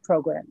TV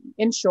programming?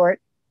 In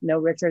short, no,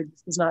 Richard,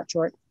 this is not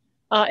short.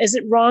 Is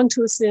it wrong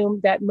to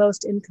assume that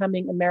most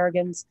incoming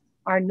Americans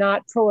are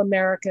not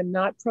pro-American,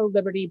 not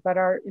pro-liberty, but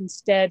are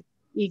instead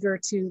eager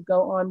to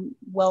go on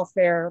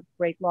welfare,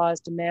 break laws,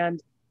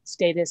 demand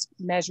statist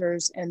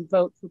measures, and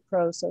vote for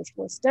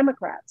pro-socialist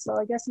Democrats? So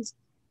I guess he's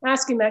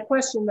asking that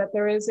question, that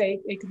there is a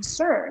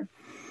concern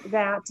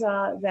that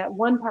that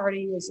one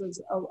party is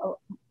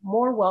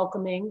more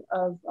welcoming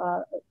of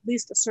at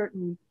least a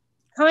certain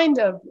kind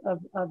of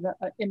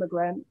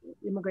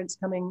immigrants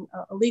coming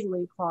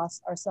illegally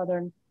across our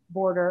southern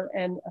border,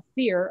 and a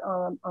fear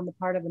on the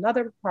part of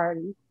another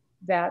party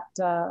that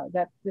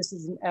that this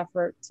is an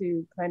effort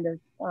to kind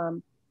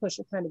of push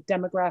a kind of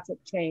demographic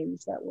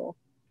change that will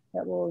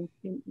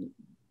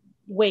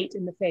weight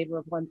in the favor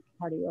of one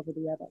party over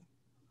the other.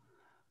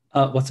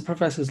 What's the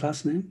professor's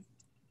last name?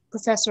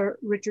 Professor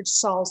Richard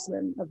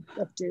Salzman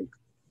of Duke.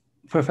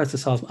 Professor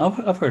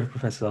Salzman. I've heard of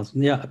Professor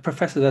Salzman. Yeah,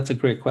 Professor, that's a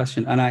great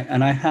question. And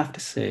I have to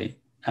say,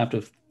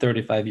 after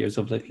 35 years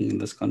of living in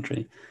this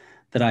country,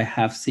 that I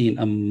have seen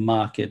a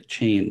marked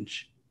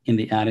change in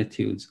the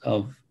attitudes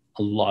of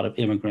a lot of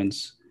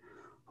immigrants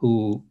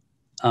who,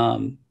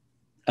 and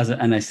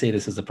I say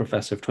this as a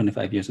professor of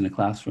 25 years in a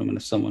classroom and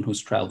as someone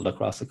who's traveled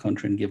across the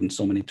country and given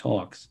so many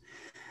talks,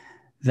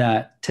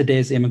 that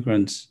today's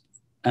immigrants,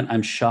 and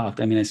I'm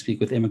shocked, I mean, I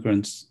speak with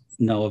immigrants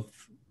now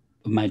of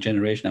my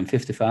generation, I'm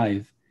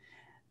 55,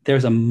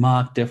 there's a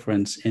marked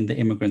difference in the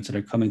immigrants that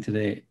are coming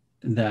today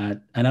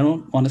that, and I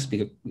don't want to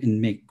speak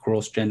and make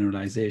gross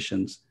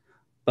generalizations,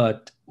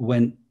 But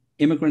when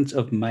immigrants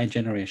of my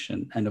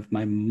generation and of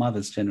my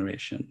mother's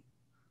generation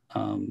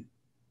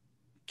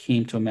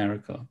came to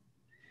America,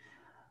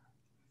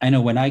 I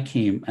know when I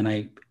came and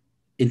I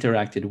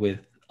interacted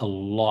with a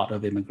lot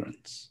of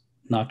immigrants,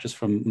 not just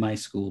from my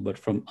school, but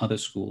from other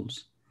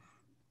schools,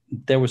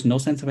 there was no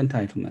sense of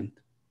entitlement.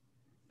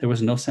 There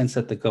was no sense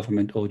that the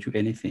government owed you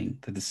anything,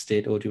 that the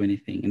state owed you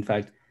anything. In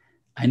fact,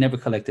 I never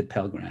collected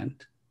Pell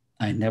Grant.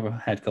 I never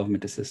had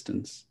government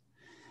assistance.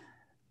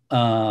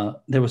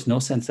 There was no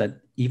sense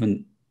that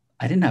even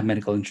I didn't have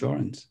medical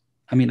insurance.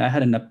 I mean, I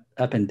had an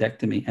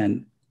appendectomy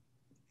and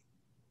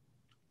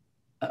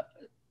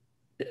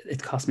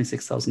it cost me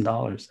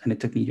 $6,000 and it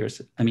took me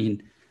years. I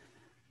mean,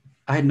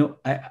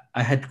 I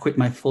had quit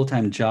my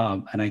full-time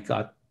job and I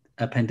got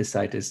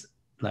appendicitis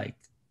like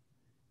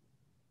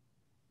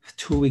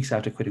 2 weeks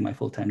after quitting my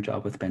full-time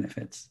job with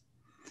benefits.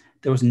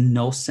 There was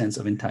no sense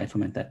of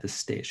entitlement that the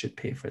state should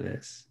pay for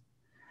this.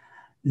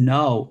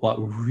 Now, what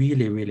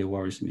really, really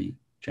worries me,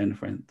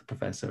 Jennifer and the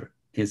professor,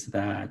 is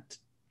that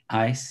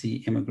I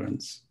see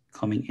immigrants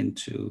coming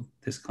into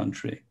this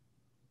country,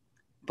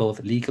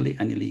 both legally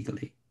and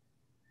illegally,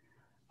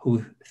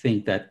 who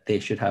think that they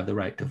should have the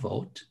right to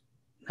vote.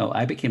 Now,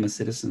 I became a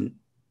citizen.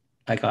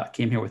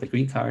 Came here with a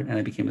green card and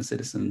I became a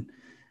citizen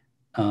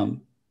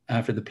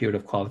after the period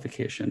of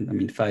qualification. I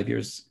mean, 5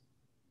 years.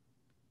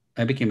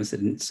 I became a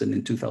citizen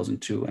in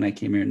 2002 and I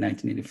came here in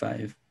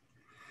 1985.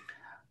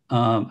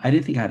 I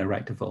didn't think I had a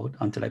right to vote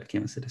until I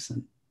became a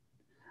citizen.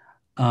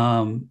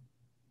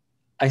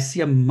 I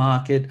see a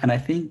market, and I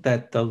think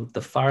that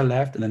the far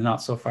left and the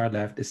not so far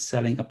left is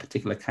selling a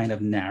particular kind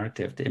of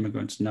narrative to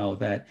immigrants now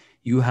that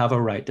you have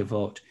a right to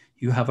vote,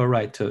 you have a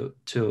right to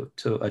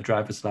a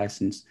driver's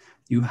license,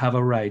 you have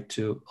a right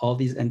to all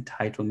these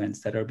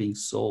entitlements that are being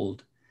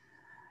sold.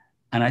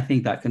 And I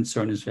think that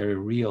concern is very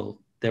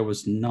real. There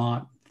was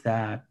not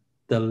that,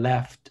 the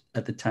left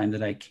at the time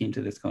that I came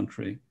to this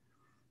country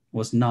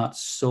was not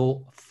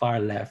so far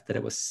left that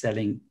it was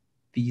selling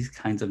these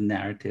kinds of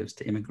narratives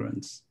to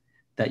immigrants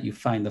that you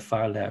find the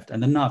far left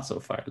and the not so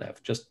far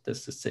left, just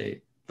as to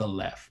say the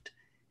left,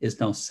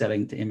 is now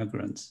selling to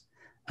immigrants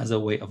as a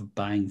way of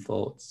buying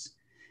votes.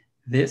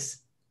 This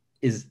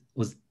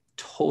was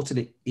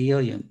totally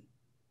alien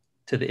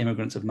to the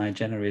immigrants of my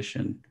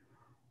generation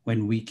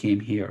when we came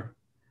here.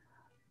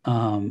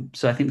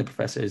 So I think the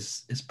professor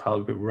is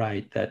probably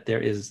right that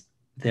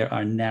there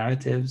are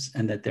narratives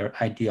and that there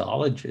are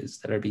ideologies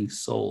that are being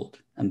sold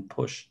and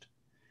pushed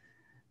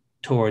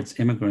towards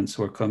immigrants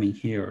who are coming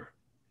here,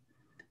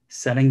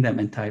 selling them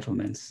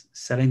entitlements,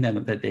 selling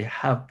them that they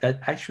have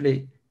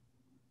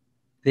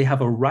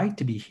a right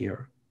to be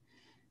here.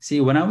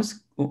 See, when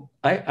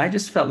I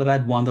just felt that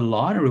I'd won the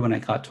lottery when I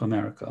got to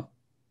America.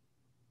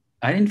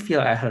 I didn't feel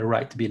I had a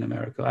right to be in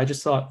America. I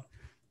just thought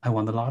I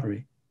won the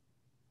lottery.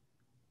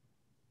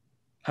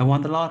 I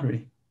won the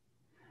lottery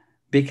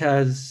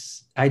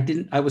because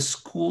I was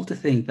schooled to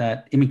think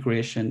that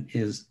immigration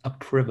is a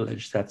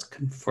privilege that's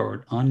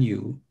conferred on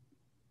you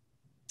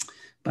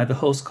by the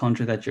host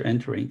country that you're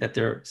entering, that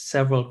there are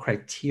several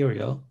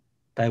criteria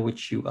by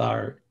which you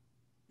are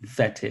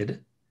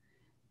vetted,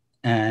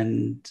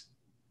 and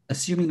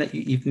assuming that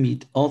you even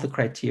meet all the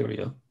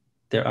criteria,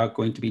 there are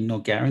going to be no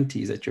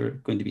guarantees that you're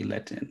going to be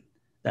let in,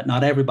 that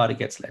not everybody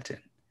gets let in.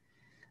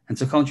 And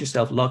so count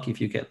yourself lucky if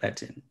you get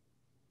let in.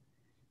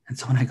 And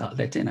so when I got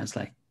let in, I was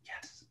like,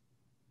 yes,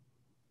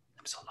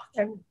 I'm so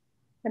lucky.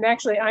 And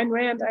actually, Ayn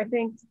Rand, I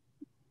think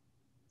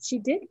she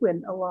did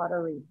win a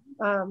lottery.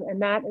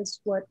 And that is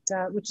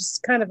which is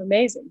kind of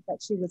amazing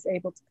that she was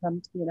able to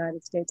come to the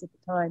United States at the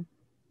time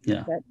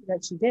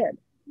that she did.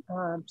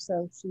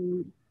 So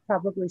she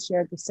probably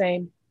shared the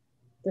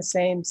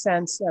same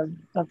sense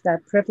of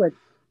that privilege.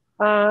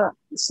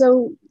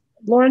 So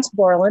Lawrence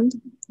Borland,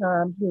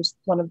 who's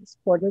one of the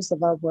supporters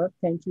of our work,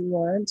 thank you,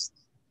 Lawrence,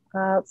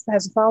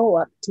 has a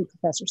follow-up to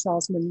Professor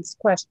Salzman's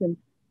question.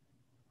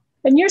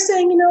 And you're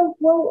saying,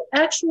 well,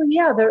 actually,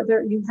 yeah,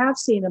 there you have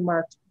seen a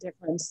marked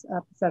difference,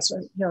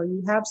 Professor.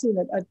 You have seen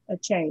a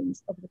change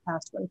over the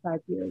past 25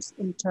 years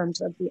in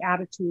terms of the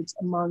attitudes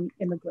among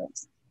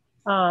immigrants.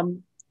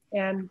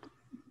 And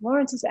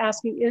Lawrence is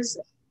asking, is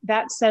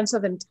that sense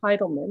of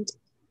entitlement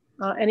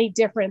any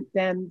different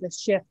than the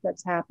shift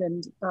that's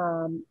happened?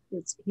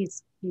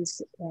 He's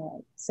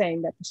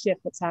saying that the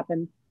shift that's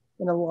happened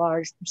in a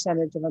large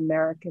percentage of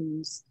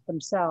Americans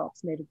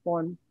themselves,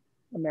 native-born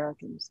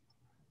Americans.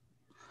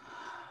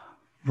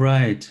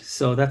 Right.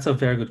 So that's a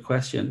very good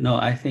question. No,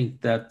 I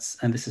think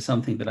and this is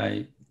something that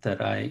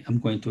I am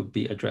going to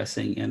be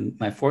addressing in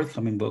my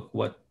forthcoming book,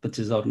 which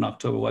is out in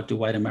October, What Do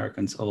White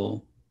Americans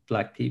Owe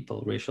Black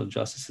People, Racial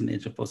Justice in the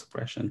Age of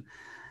Post-Oppression.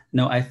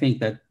 No, I think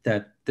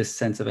that this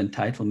sense of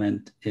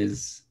entitlement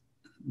is,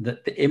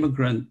 that the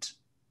immigrant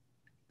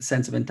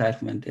sense of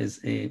entitlement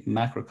is a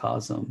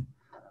macrocosm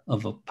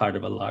of a part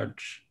of a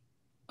large,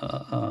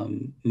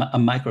 a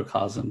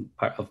microcosm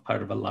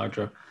part of a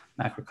larger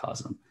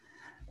macrocosm.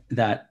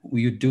 That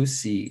you do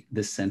see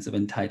this sense of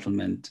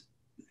entitlement,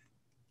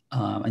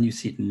 and you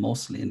see it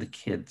mostly in the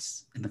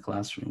kids in the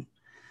classroom.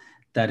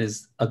 That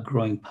is a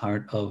growing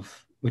part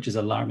of which is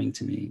alarming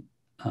to me,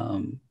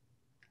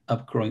 a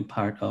growing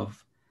part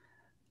of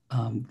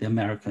the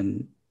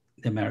American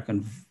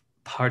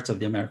parts of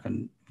the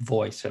American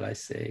voice, shall I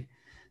say,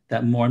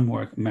 that more and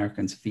more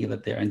Americans feel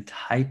that they're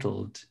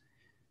entitled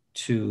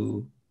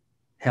to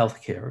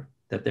healthcare,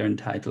 that they're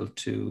entitled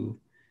to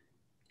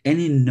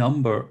any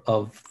number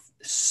of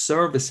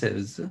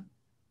services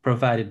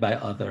provided by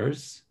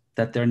others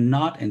that they're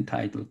not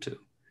entitled to.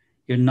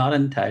 You're not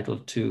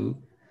entitled to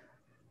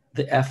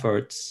the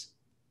efforts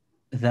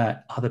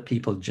that other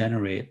people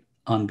generate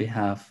on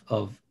behalf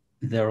of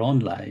their own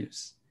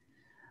lives.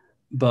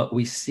 But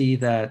we see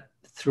that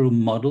through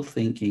muddled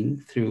thinking,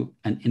 through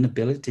an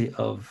inability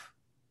of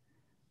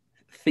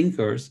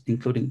thinkers,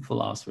 including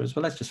philosophers,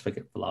 well, let's just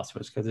forget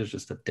philosophers because they're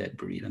just a dead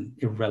breed and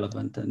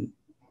irrelevant and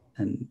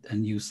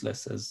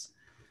useless as,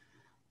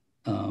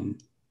 you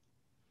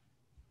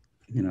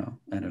know,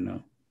 I don't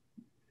know.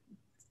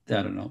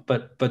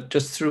 But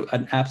just through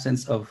an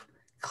absence of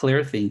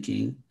clear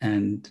thinking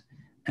and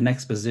an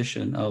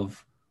exposition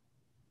of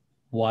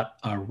what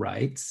are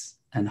rights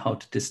and how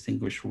to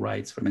distinguish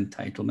rights from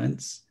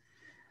entitlements,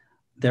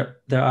 there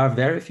are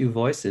very few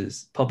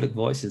voices, public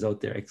voices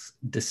out there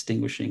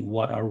distinguishing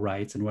what are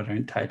rights and what are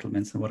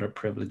entitlements and what are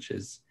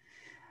privileges.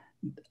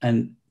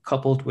 And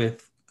coupled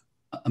with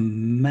a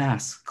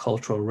mass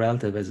cultural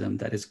relativism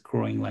that is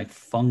growing like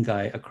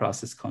fungi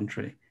across this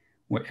country,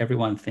 where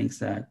everyone thinks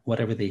that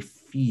whatever they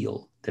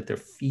feel, that their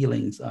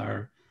feelings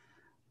are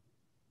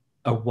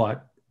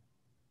what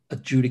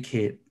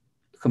adjudicate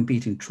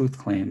competing truth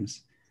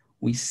claims,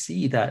 we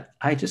see that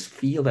I just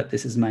feel that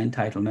this is my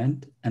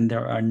entitlement and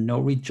there are no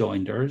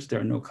rejoinders, there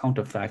are no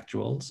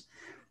counterfactuals.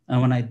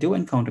 And when I do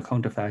encounter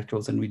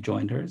counterfactuals and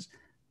rejoinders,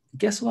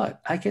 guess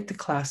what? I get to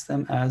class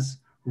them as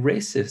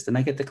racist, and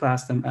I get to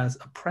class them as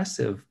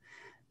oppressive,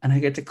 and I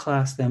get to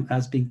class them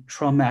as being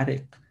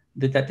traumatic,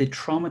 that they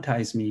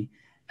traumatize me.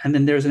 And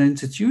then there's an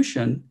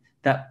institution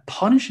that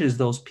punishes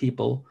those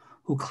people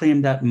who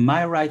claim that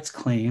my rights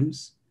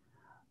claims,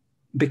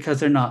 because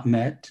they're not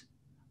met,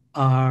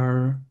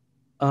 are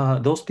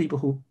those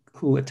people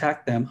who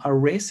attack them are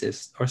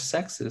racist or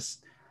sexist.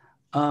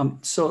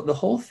 So the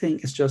whole thing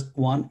is just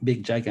one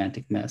big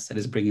gigantic mess that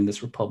is bringing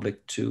this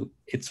republic to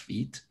its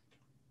feet.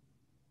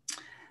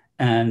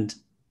 And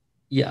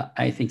yeah,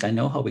 I think I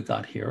know how we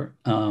got here.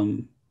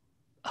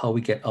 How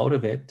we get out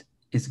of it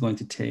is going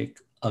to take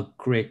a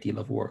great deal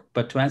of work.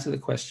 But to answer the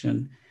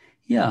question,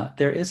 yeah,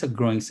 there is a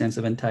growing sense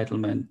of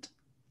entitlement,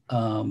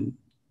 and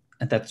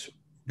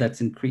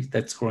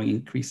that's growing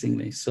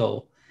increasingly.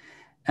 So,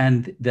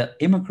 and the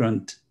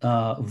immigrant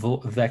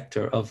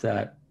vector of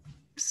that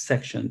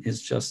section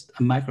is just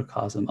a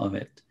microcosm of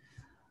it.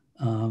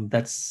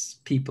 That's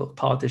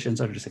politicians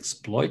are just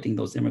exploiting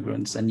those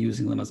immigrants and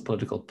using them as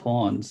political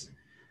pawns.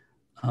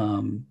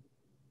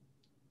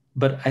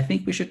 But I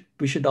think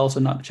we should also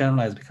not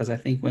generalize, because I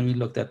think when we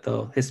looked at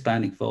the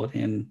Hispanic vote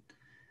in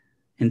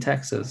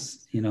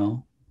Texas, you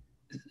know,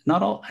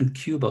 not all, and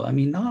Cuba, I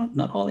mean,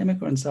 not all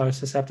immigrants are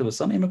susceptible.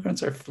 Some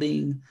immigrants are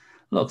fleeing.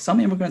 Look, some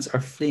immigrants are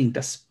fleeing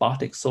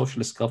despotic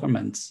socialist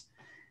governments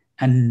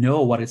and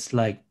know what it's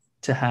like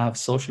to have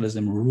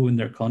socialism ruin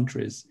their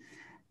countries,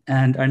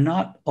 and are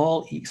not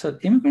all, so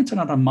immigrants are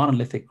not a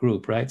monolithic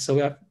group, right?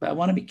 So I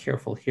want to be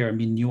careful here and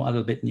be a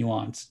little bit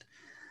nuanced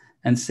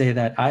and say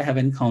that I have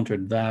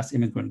encountered vast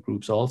immigrant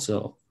groups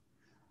also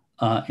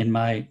in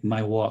my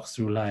walks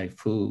through life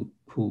who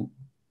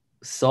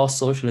saw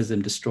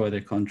socialism destroy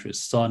their countries,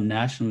 saw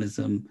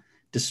nationalism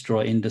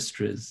destroy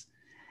industries,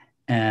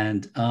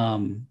 and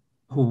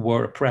who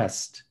were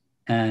oppressed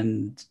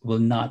and will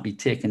not be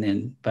taken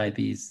in by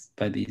these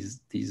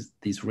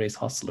race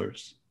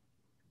hustlers.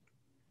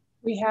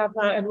 We have,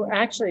 and we're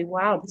actually,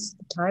 wow,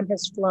 the time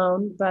has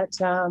flown, but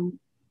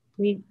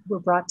we were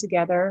brought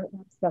together,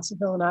 Professor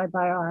Hill and I,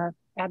 by our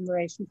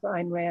admiration for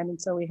Ayn Rand. And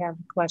so we have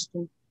a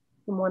question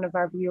from one of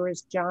our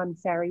viewers, John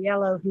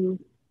Fariello, who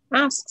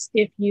asks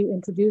if you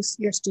introduce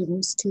your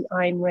students to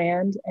Ayn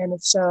Rand, and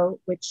if so,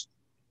 which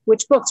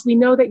books. We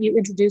know that you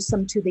introduced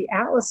them to the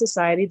Atlas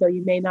Society, though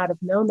you may not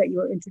have known that you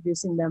were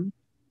introducing them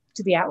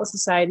to the Atlas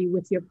Society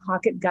with your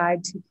pocket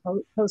guide to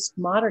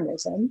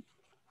postmodernism,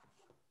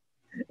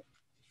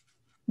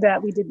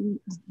 that we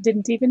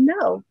didn't even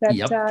know that.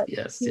 Yep.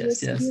 Yes.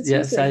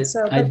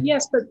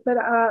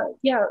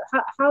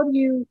 How do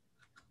you?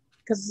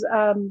 Because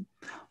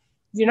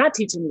you're not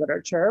teaching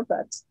literature,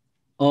 but.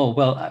 Oh,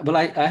 well,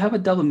 I have a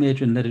double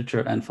major in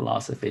literature and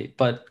philosophy,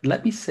 but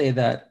let me say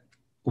that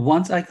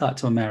once I got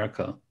to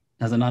America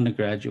as an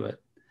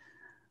undergraduate,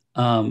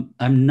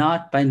 I'm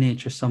not by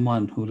nature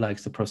someone who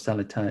likes to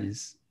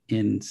proselytize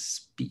in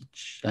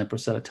speech. I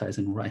proselytize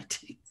in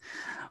writing,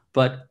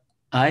 but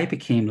I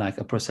became like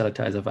a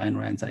proselytizer of Ayn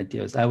Rand's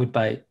ideas.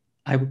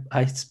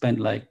 I spent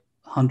like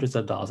hundreds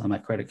of dollars on my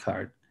credit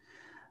card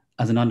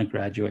as an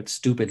undergraduate,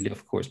 stupidly,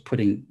 of course,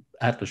 putting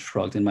Atlas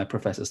Shrugged in my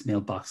professor's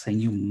mailbox saying,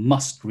 you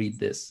must read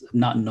this,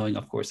 not knowing,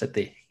 of course, that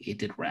they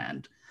hated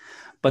Rand.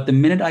 But the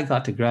minute I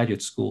got to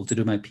graduate school to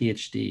do my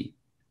PhD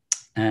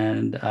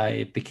and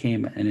I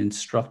became an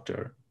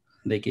instructor,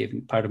 They gave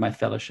me part of my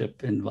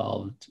fellowship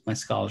involved, my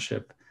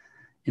scholarship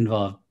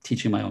involved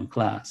teaching my own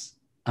class.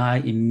 I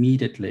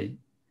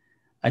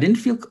didn't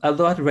feel,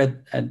 although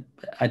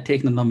I'd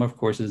taken a number of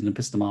courses in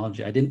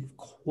epistemology, I didn't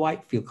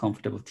quite feel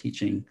comfortable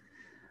teaching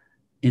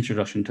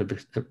Introduction to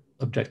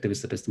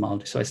Objectivist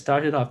Epistemology. So I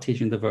started off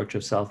teaching The Virtue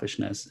of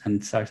Selfishness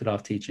and started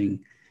off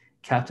teaching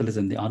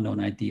Capitalism, the Unknown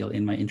Ideal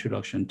in my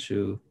introduction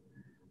to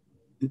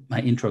my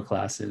intro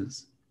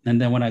classes. And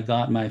then when I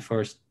got my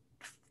first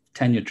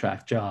tenure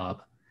track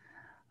job,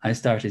 I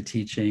started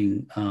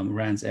teaching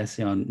Rand's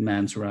essay on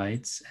man's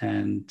rights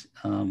and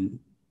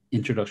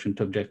Introduction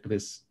to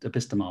Objectivist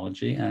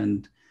Epistemology,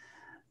 and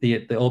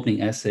the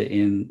opening essay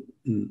in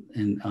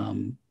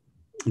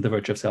The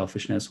Virtue of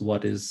Selfishness.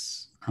 What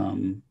is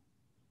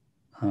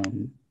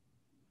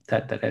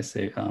that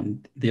essay?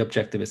 The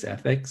Objectivist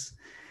Ethics.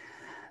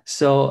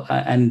 So,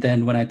 and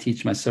then when I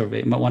teach my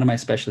survey, one of my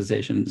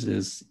specializations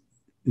is,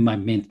 my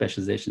main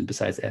specialization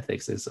besides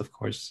ethics is, of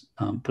course,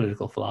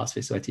 political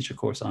philosophy. So I teach a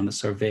course on the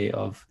survey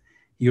of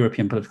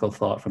European political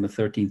thought from the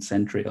 13th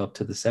century up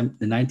to the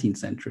 19th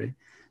century.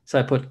 So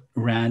I put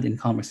Rand in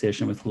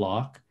conversation with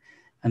Locke.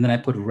 And then I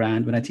put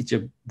Rand, when I teach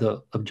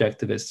the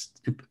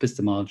objectivist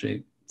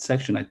epistemology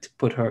section, I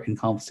put her in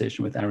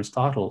conversation with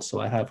Aristotle. So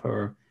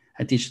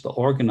I teach the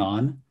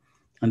organon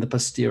and the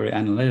posterior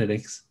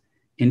analytics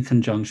in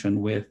conjunction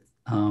with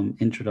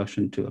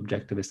Introduction to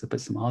Objectivist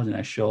Epistemology. And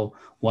I show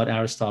what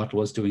Aristotle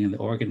was doing in the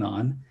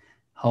organon,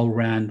 how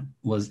Rand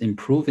was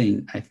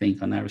improving, I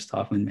think, on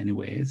Aristotle in many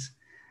ways.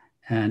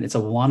 And it's a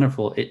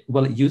wonderful, it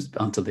used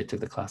until they took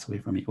the class away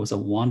from me. It was a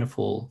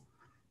wonderful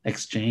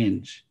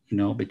exchange,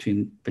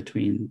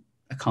 between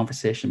a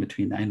conversation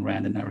between Ayn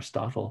Rand and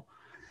Aristotle.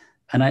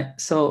 And I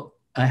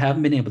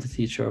haven't been able to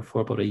teach her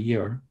for about a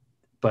year,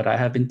 but I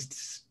have been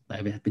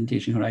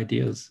teaching her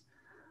ideas,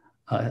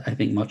 I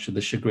think much to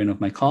the chagrin of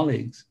my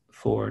colleagues,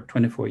 for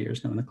 24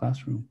 years now in the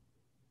classroom.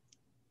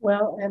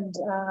 Well, and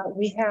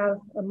we have,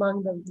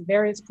 among the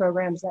various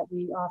programs that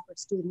we offer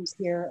students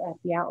here at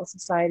the Atlas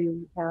Society,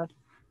 we have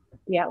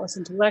the Atlas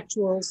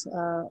Intellectuals,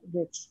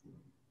 which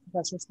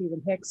Professor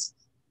Stephen Hicks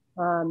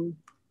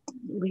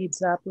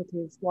leads up with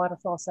his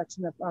waterfall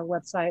section of our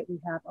website. We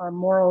have our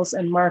Morals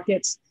and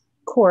Markets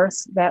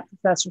course that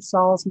Professor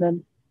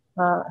Salzman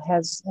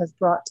has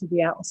brought to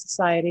the Atlas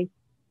Society.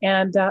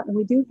 And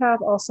we do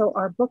have also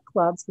our book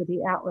clubs for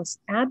the Atlas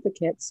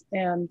Advocates,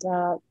 and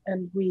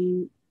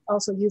we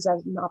also use that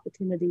as an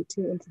opportunity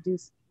to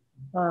introduce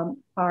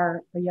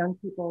our young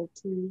people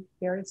to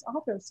various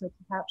authors. So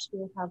perhaps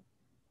we'll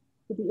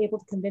be able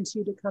to convince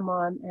you to come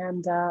on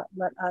and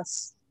let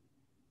us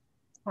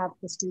have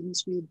the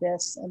students read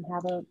this and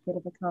have a bit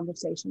of a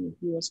conversation with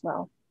you as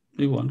well.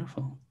 Be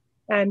wonderful.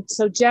 And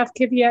so Jeff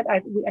Kiviat,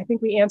 I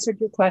think we answered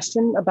your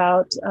question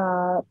about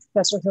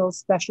Professor Hill's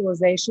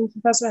specialization.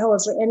 Professor Hill,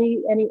 is there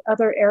any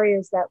other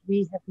areas that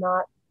we have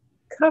not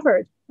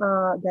covered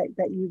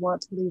that you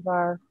want to leave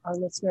our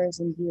listeners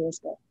and viewers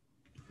with?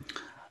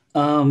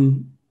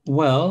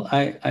 Well,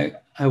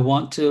 I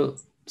want to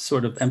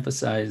sort of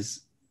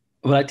emphasize,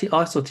 well, I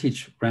also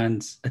teach I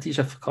teach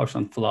a course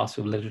on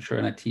philosophy of literature,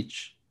 and I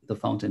teach the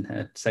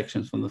Fountainhead,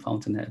 sections from the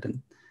Fountainhead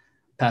and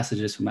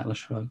passages from Atlas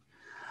Shrugged.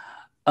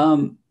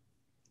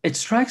 It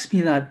strikes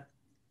me that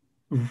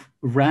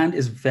Rand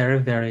is very,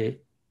 very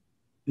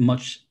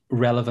much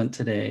relevant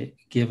today,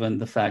 given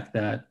the fact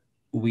that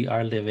we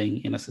are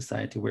living in a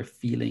society where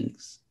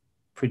feelings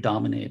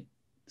predominate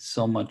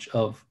so much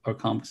of our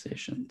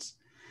conversations.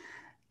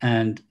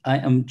 And I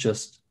am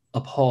just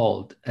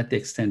appalled at the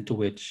extent to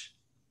which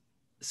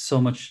so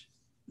much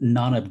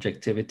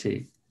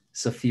non-objectivity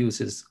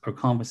suffuses our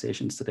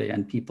conversations today,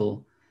 and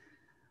people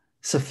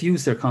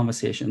suffuse their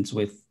conversations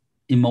with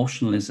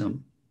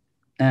emotionalism.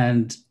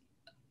 And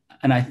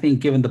I think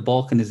given the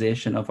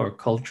balkanization of our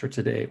culture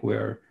today,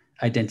 where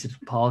identity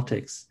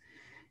politics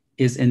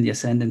is in the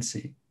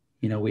ascendancy,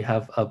 we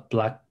have a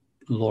Black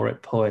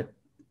laureate poet,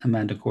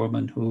 Amanda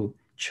Gorman, who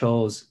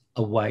chose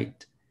a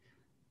white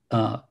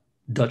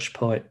Dutch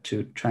poet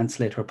to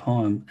translate her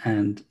poem,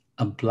 and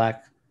a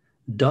Black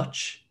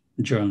Dutch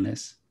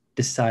journalist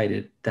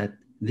decided that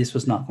this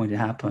was not going to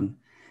happen.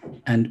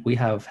 And we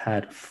have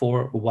had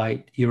 4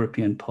 white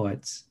European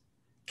poets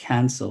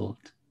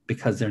canceled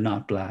because they're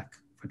not Black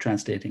for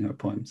translating her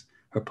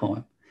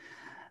poem.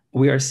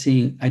 We are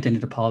seeing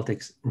identity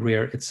politics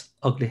rear its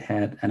ugly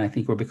head, and I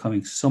think we're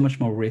becoming so much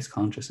more race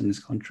conscious in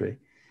this country.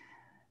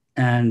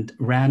 And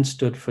Rand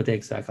stood for the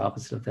exact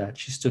opposite of that.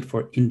 She stood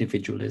for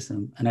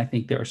individualism. And I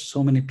think there are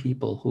so many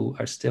people who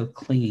are still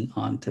clinging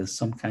on to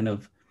some kind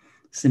of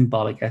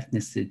symbolic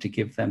ethnicity to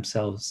give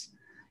themselves,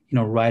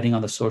 riding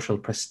on the social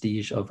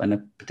prestige of a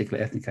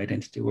particular ethnic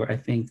identity, where I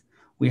think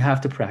we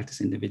have to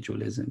practice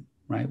individualism,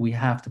 right? We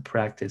have to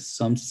practice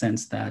some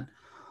sense that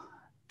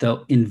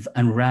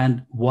and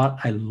Rand, what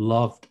I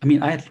loved,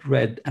 I had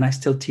read, and I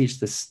still teach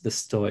the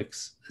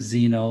Stoics,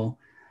 Zeno,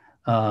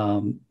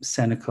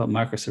 Seneca,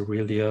 Marcus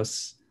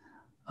Aurelius,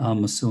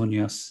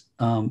 Musonius,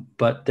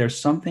 but there's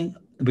something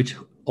which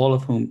all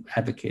of whom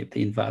advocate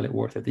the inviolate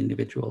worth of the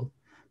individual.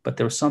 But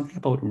there was something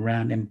about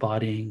Rand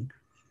embodying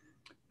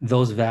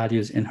those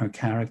values in her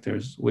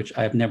characters, which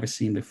I've never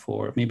seen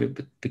before, maybe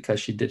because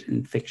she did it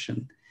in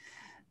fiction,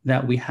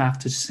 that we have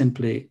to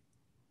simply,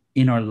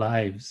 in our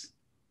lives,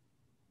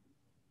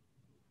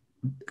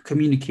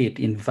 communicate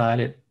the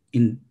inviolate,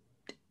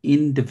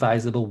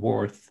 indivisible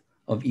worth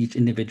of each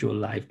individual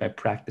life by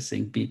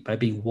practicing, by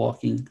being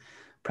walking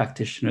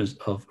practitioners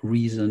of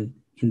reason,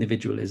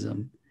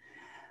 individualism.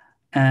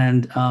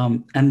 And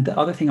the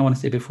other thing I want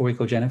to say before we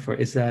go, Jennifer,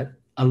 is that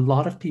a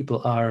lot of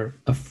people are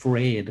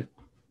afraid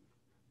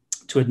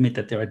to admit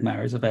that they're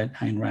admirers of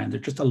Ayn Rand.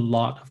 There's just a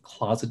lot of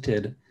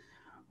closeted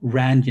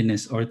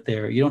Randianess out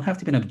there. You don't have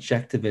to be an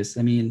objectivist.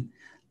 I mean,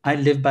 I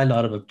live by a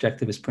lot of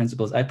objectivist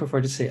principles. I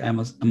prefer to say I'm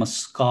a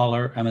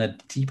scholar. I'm a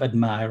deep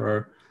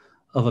admirer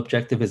of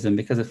objectivism,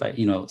 because if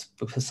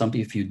for some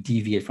people, if you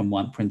deviate from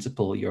one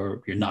principle,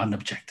 you're not an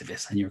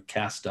objectivist and you're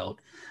cast out.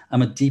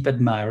 I'm a deep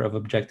admirer of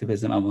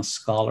objectivism. I'm a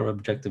scholar of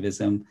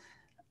objectivism.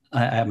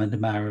 I'm an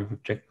admirer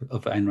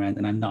of Ayn Rand,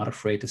 and I'm not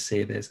afraid to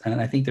say this.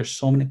 And I think there's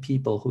so many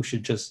people who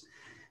should just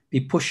be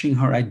pushing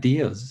her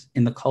ideas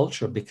in the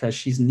culture, because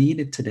she's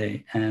needed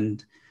today.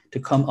 And to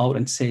come out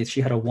and say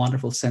she had a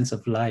wonderful sense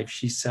of life,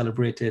 she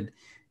celebrated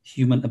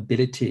human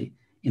ability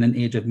in an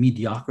age of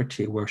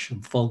mediocrity, where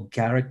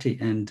vulgarity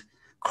and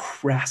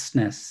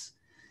crassness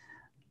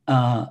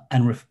are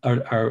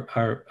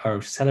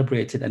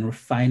celebrated, and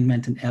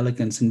refinement and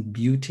elegance and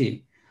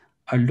beauty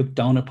are looked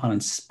down upon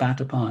and spat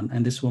upon.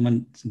 And this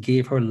woman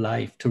gave her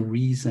life to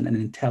reason and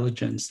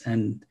intelligence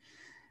and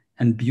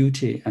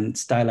beauty and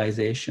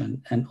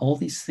stylization, and all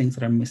these things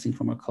that are missing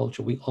from our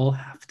culture. We all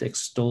have to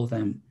extol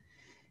them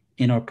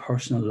in our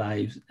personal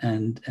lives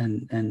and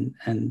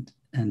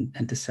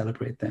to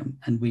celebrate them.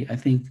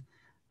 And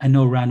I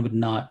know Rand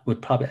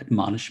would probably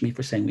admonish me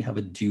for saying we have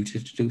a duty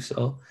to do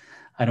so.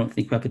 I don't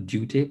think we have a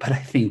duty, but I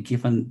think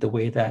given the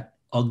way that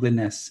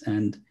ugliness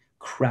and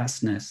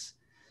crassness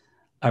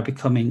are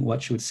becoming,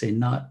 what you would say,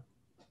 not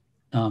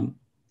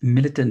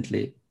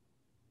militantly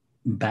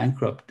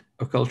bankrupt,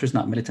 or culture is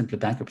not militantly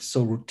bankrupt,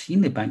 so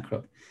routinely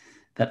bankrupt,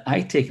 that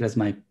I take it as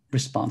my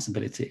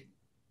responsibility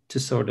to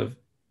sort of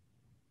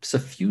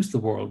suffuse the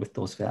world with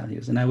those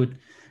values. And I would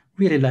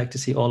really like to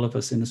see all of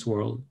us in this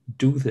world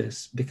do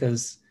this,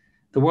 because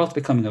the world's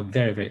becoming a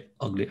very, very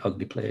ugly,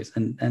 ugly place.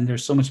 And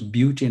there's so much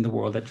beauty in the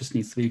world that just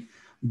needs to be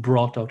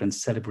brought out and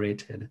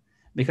celebrated,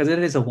 because it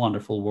is a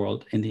wonderful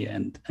world in the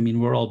end. I mean,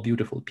 we're all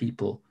beautiful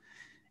people.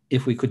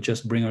 If we could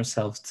just bring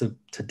ourselves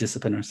to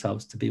discipline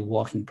ourselves to be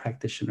walking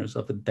practitioners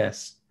of the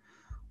best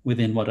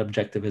within what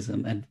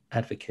objectivism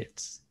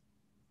advocates.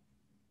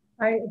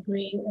 I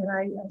agree, and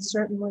I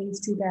certainly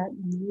see that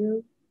in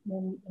you,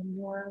 in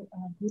your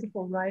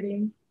beautiful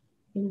writing,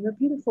 in your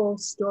beautiful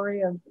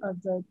story of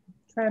the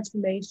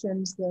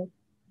transformations, the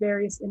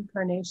various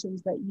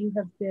incarnations that you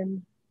have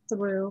been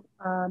through.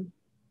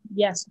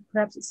 Yes,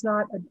 perhaps it's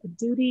not a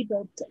duty,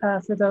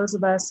 but for those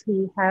of us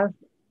who have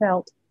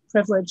felt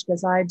privileged,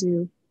 as I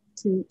do,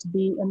 to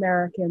be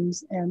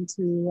Americans and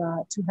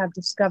to have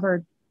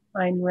discovered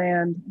Ayn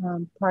Rand,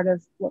 part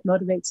of what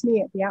motivates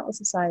me at the Atlas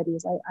Society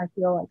is I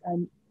feel like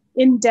I'm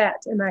in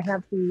debt, and I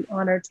have the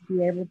honor to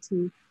be able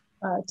to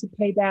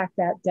pay back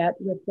that debt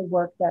with the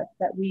work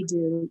that we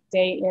do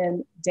day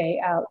in, day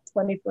out,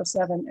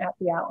 24/7 at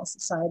the Atlas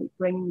Society,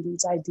 bringing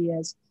these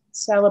ideas,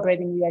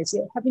 celebrating the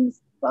idea, having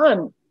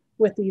fun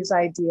with these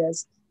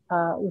ideas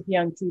with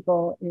young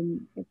people,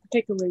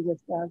 particularly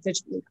with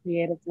visually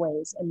creative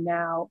ways, and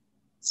now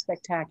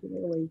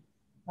spectacularly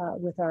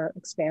with our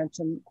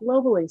expansion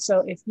globally.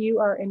 So if you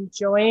are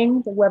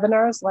enjoying the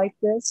webinars like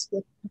this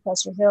with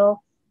Professor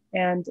Hill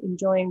and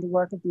enjoying the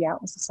work of the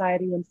Atlas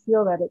Society and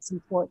feel that it's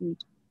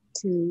important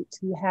to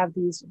have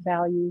these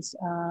values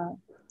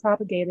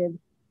propagated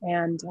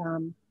and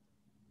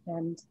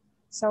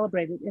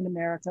celebrated in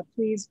America,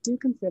 please do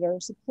consider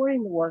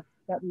supporting the work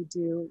that we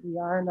do. We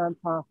are a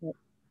nonprofit,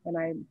 and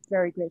I'm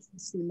very grateful to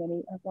see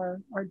many of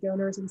our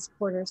donors and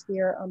supporters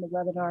here on the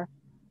webinar.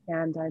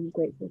 And I'm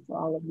grateful for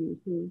all of you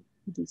who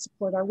do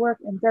support our work,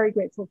 and very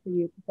grateful for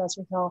you,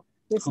 Professor Hill.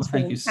 This has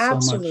been an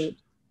absolute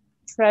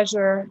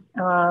treasure.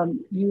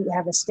 You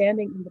have a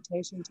standing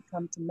invitation to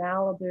come to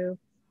Malibu.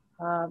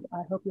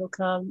 I hope you'll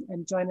come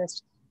and join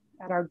us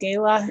at our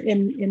gala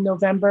in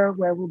November,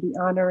 where we'll be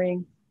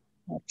honoring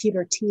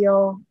Peter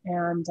Thiel,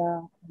 and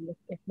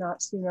if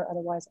not sooner,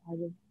 otherwise I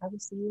will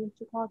see you in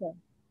Chicago.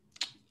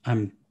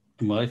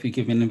 Well, if you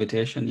give me an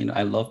invitation,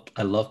 I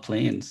love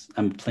planes.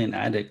 I'm a plane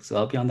addict, so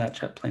I'll be on that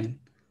jet plane.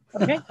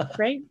 Okay,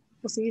 great.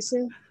 We'll see you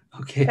soon.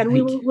 Okay. And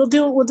we'll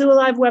do a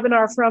live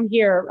webinar from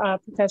here,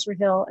 Professor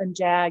Hill and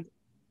Jag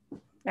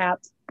at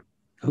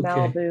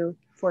Malibu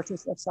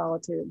Fortress of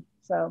Solitude.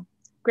 So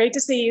great to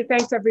see you.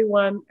 Thanks,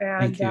 everyone.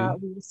 And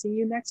we will see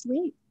you next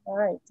week. All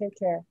right. Take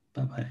care.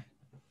 Bye-bye.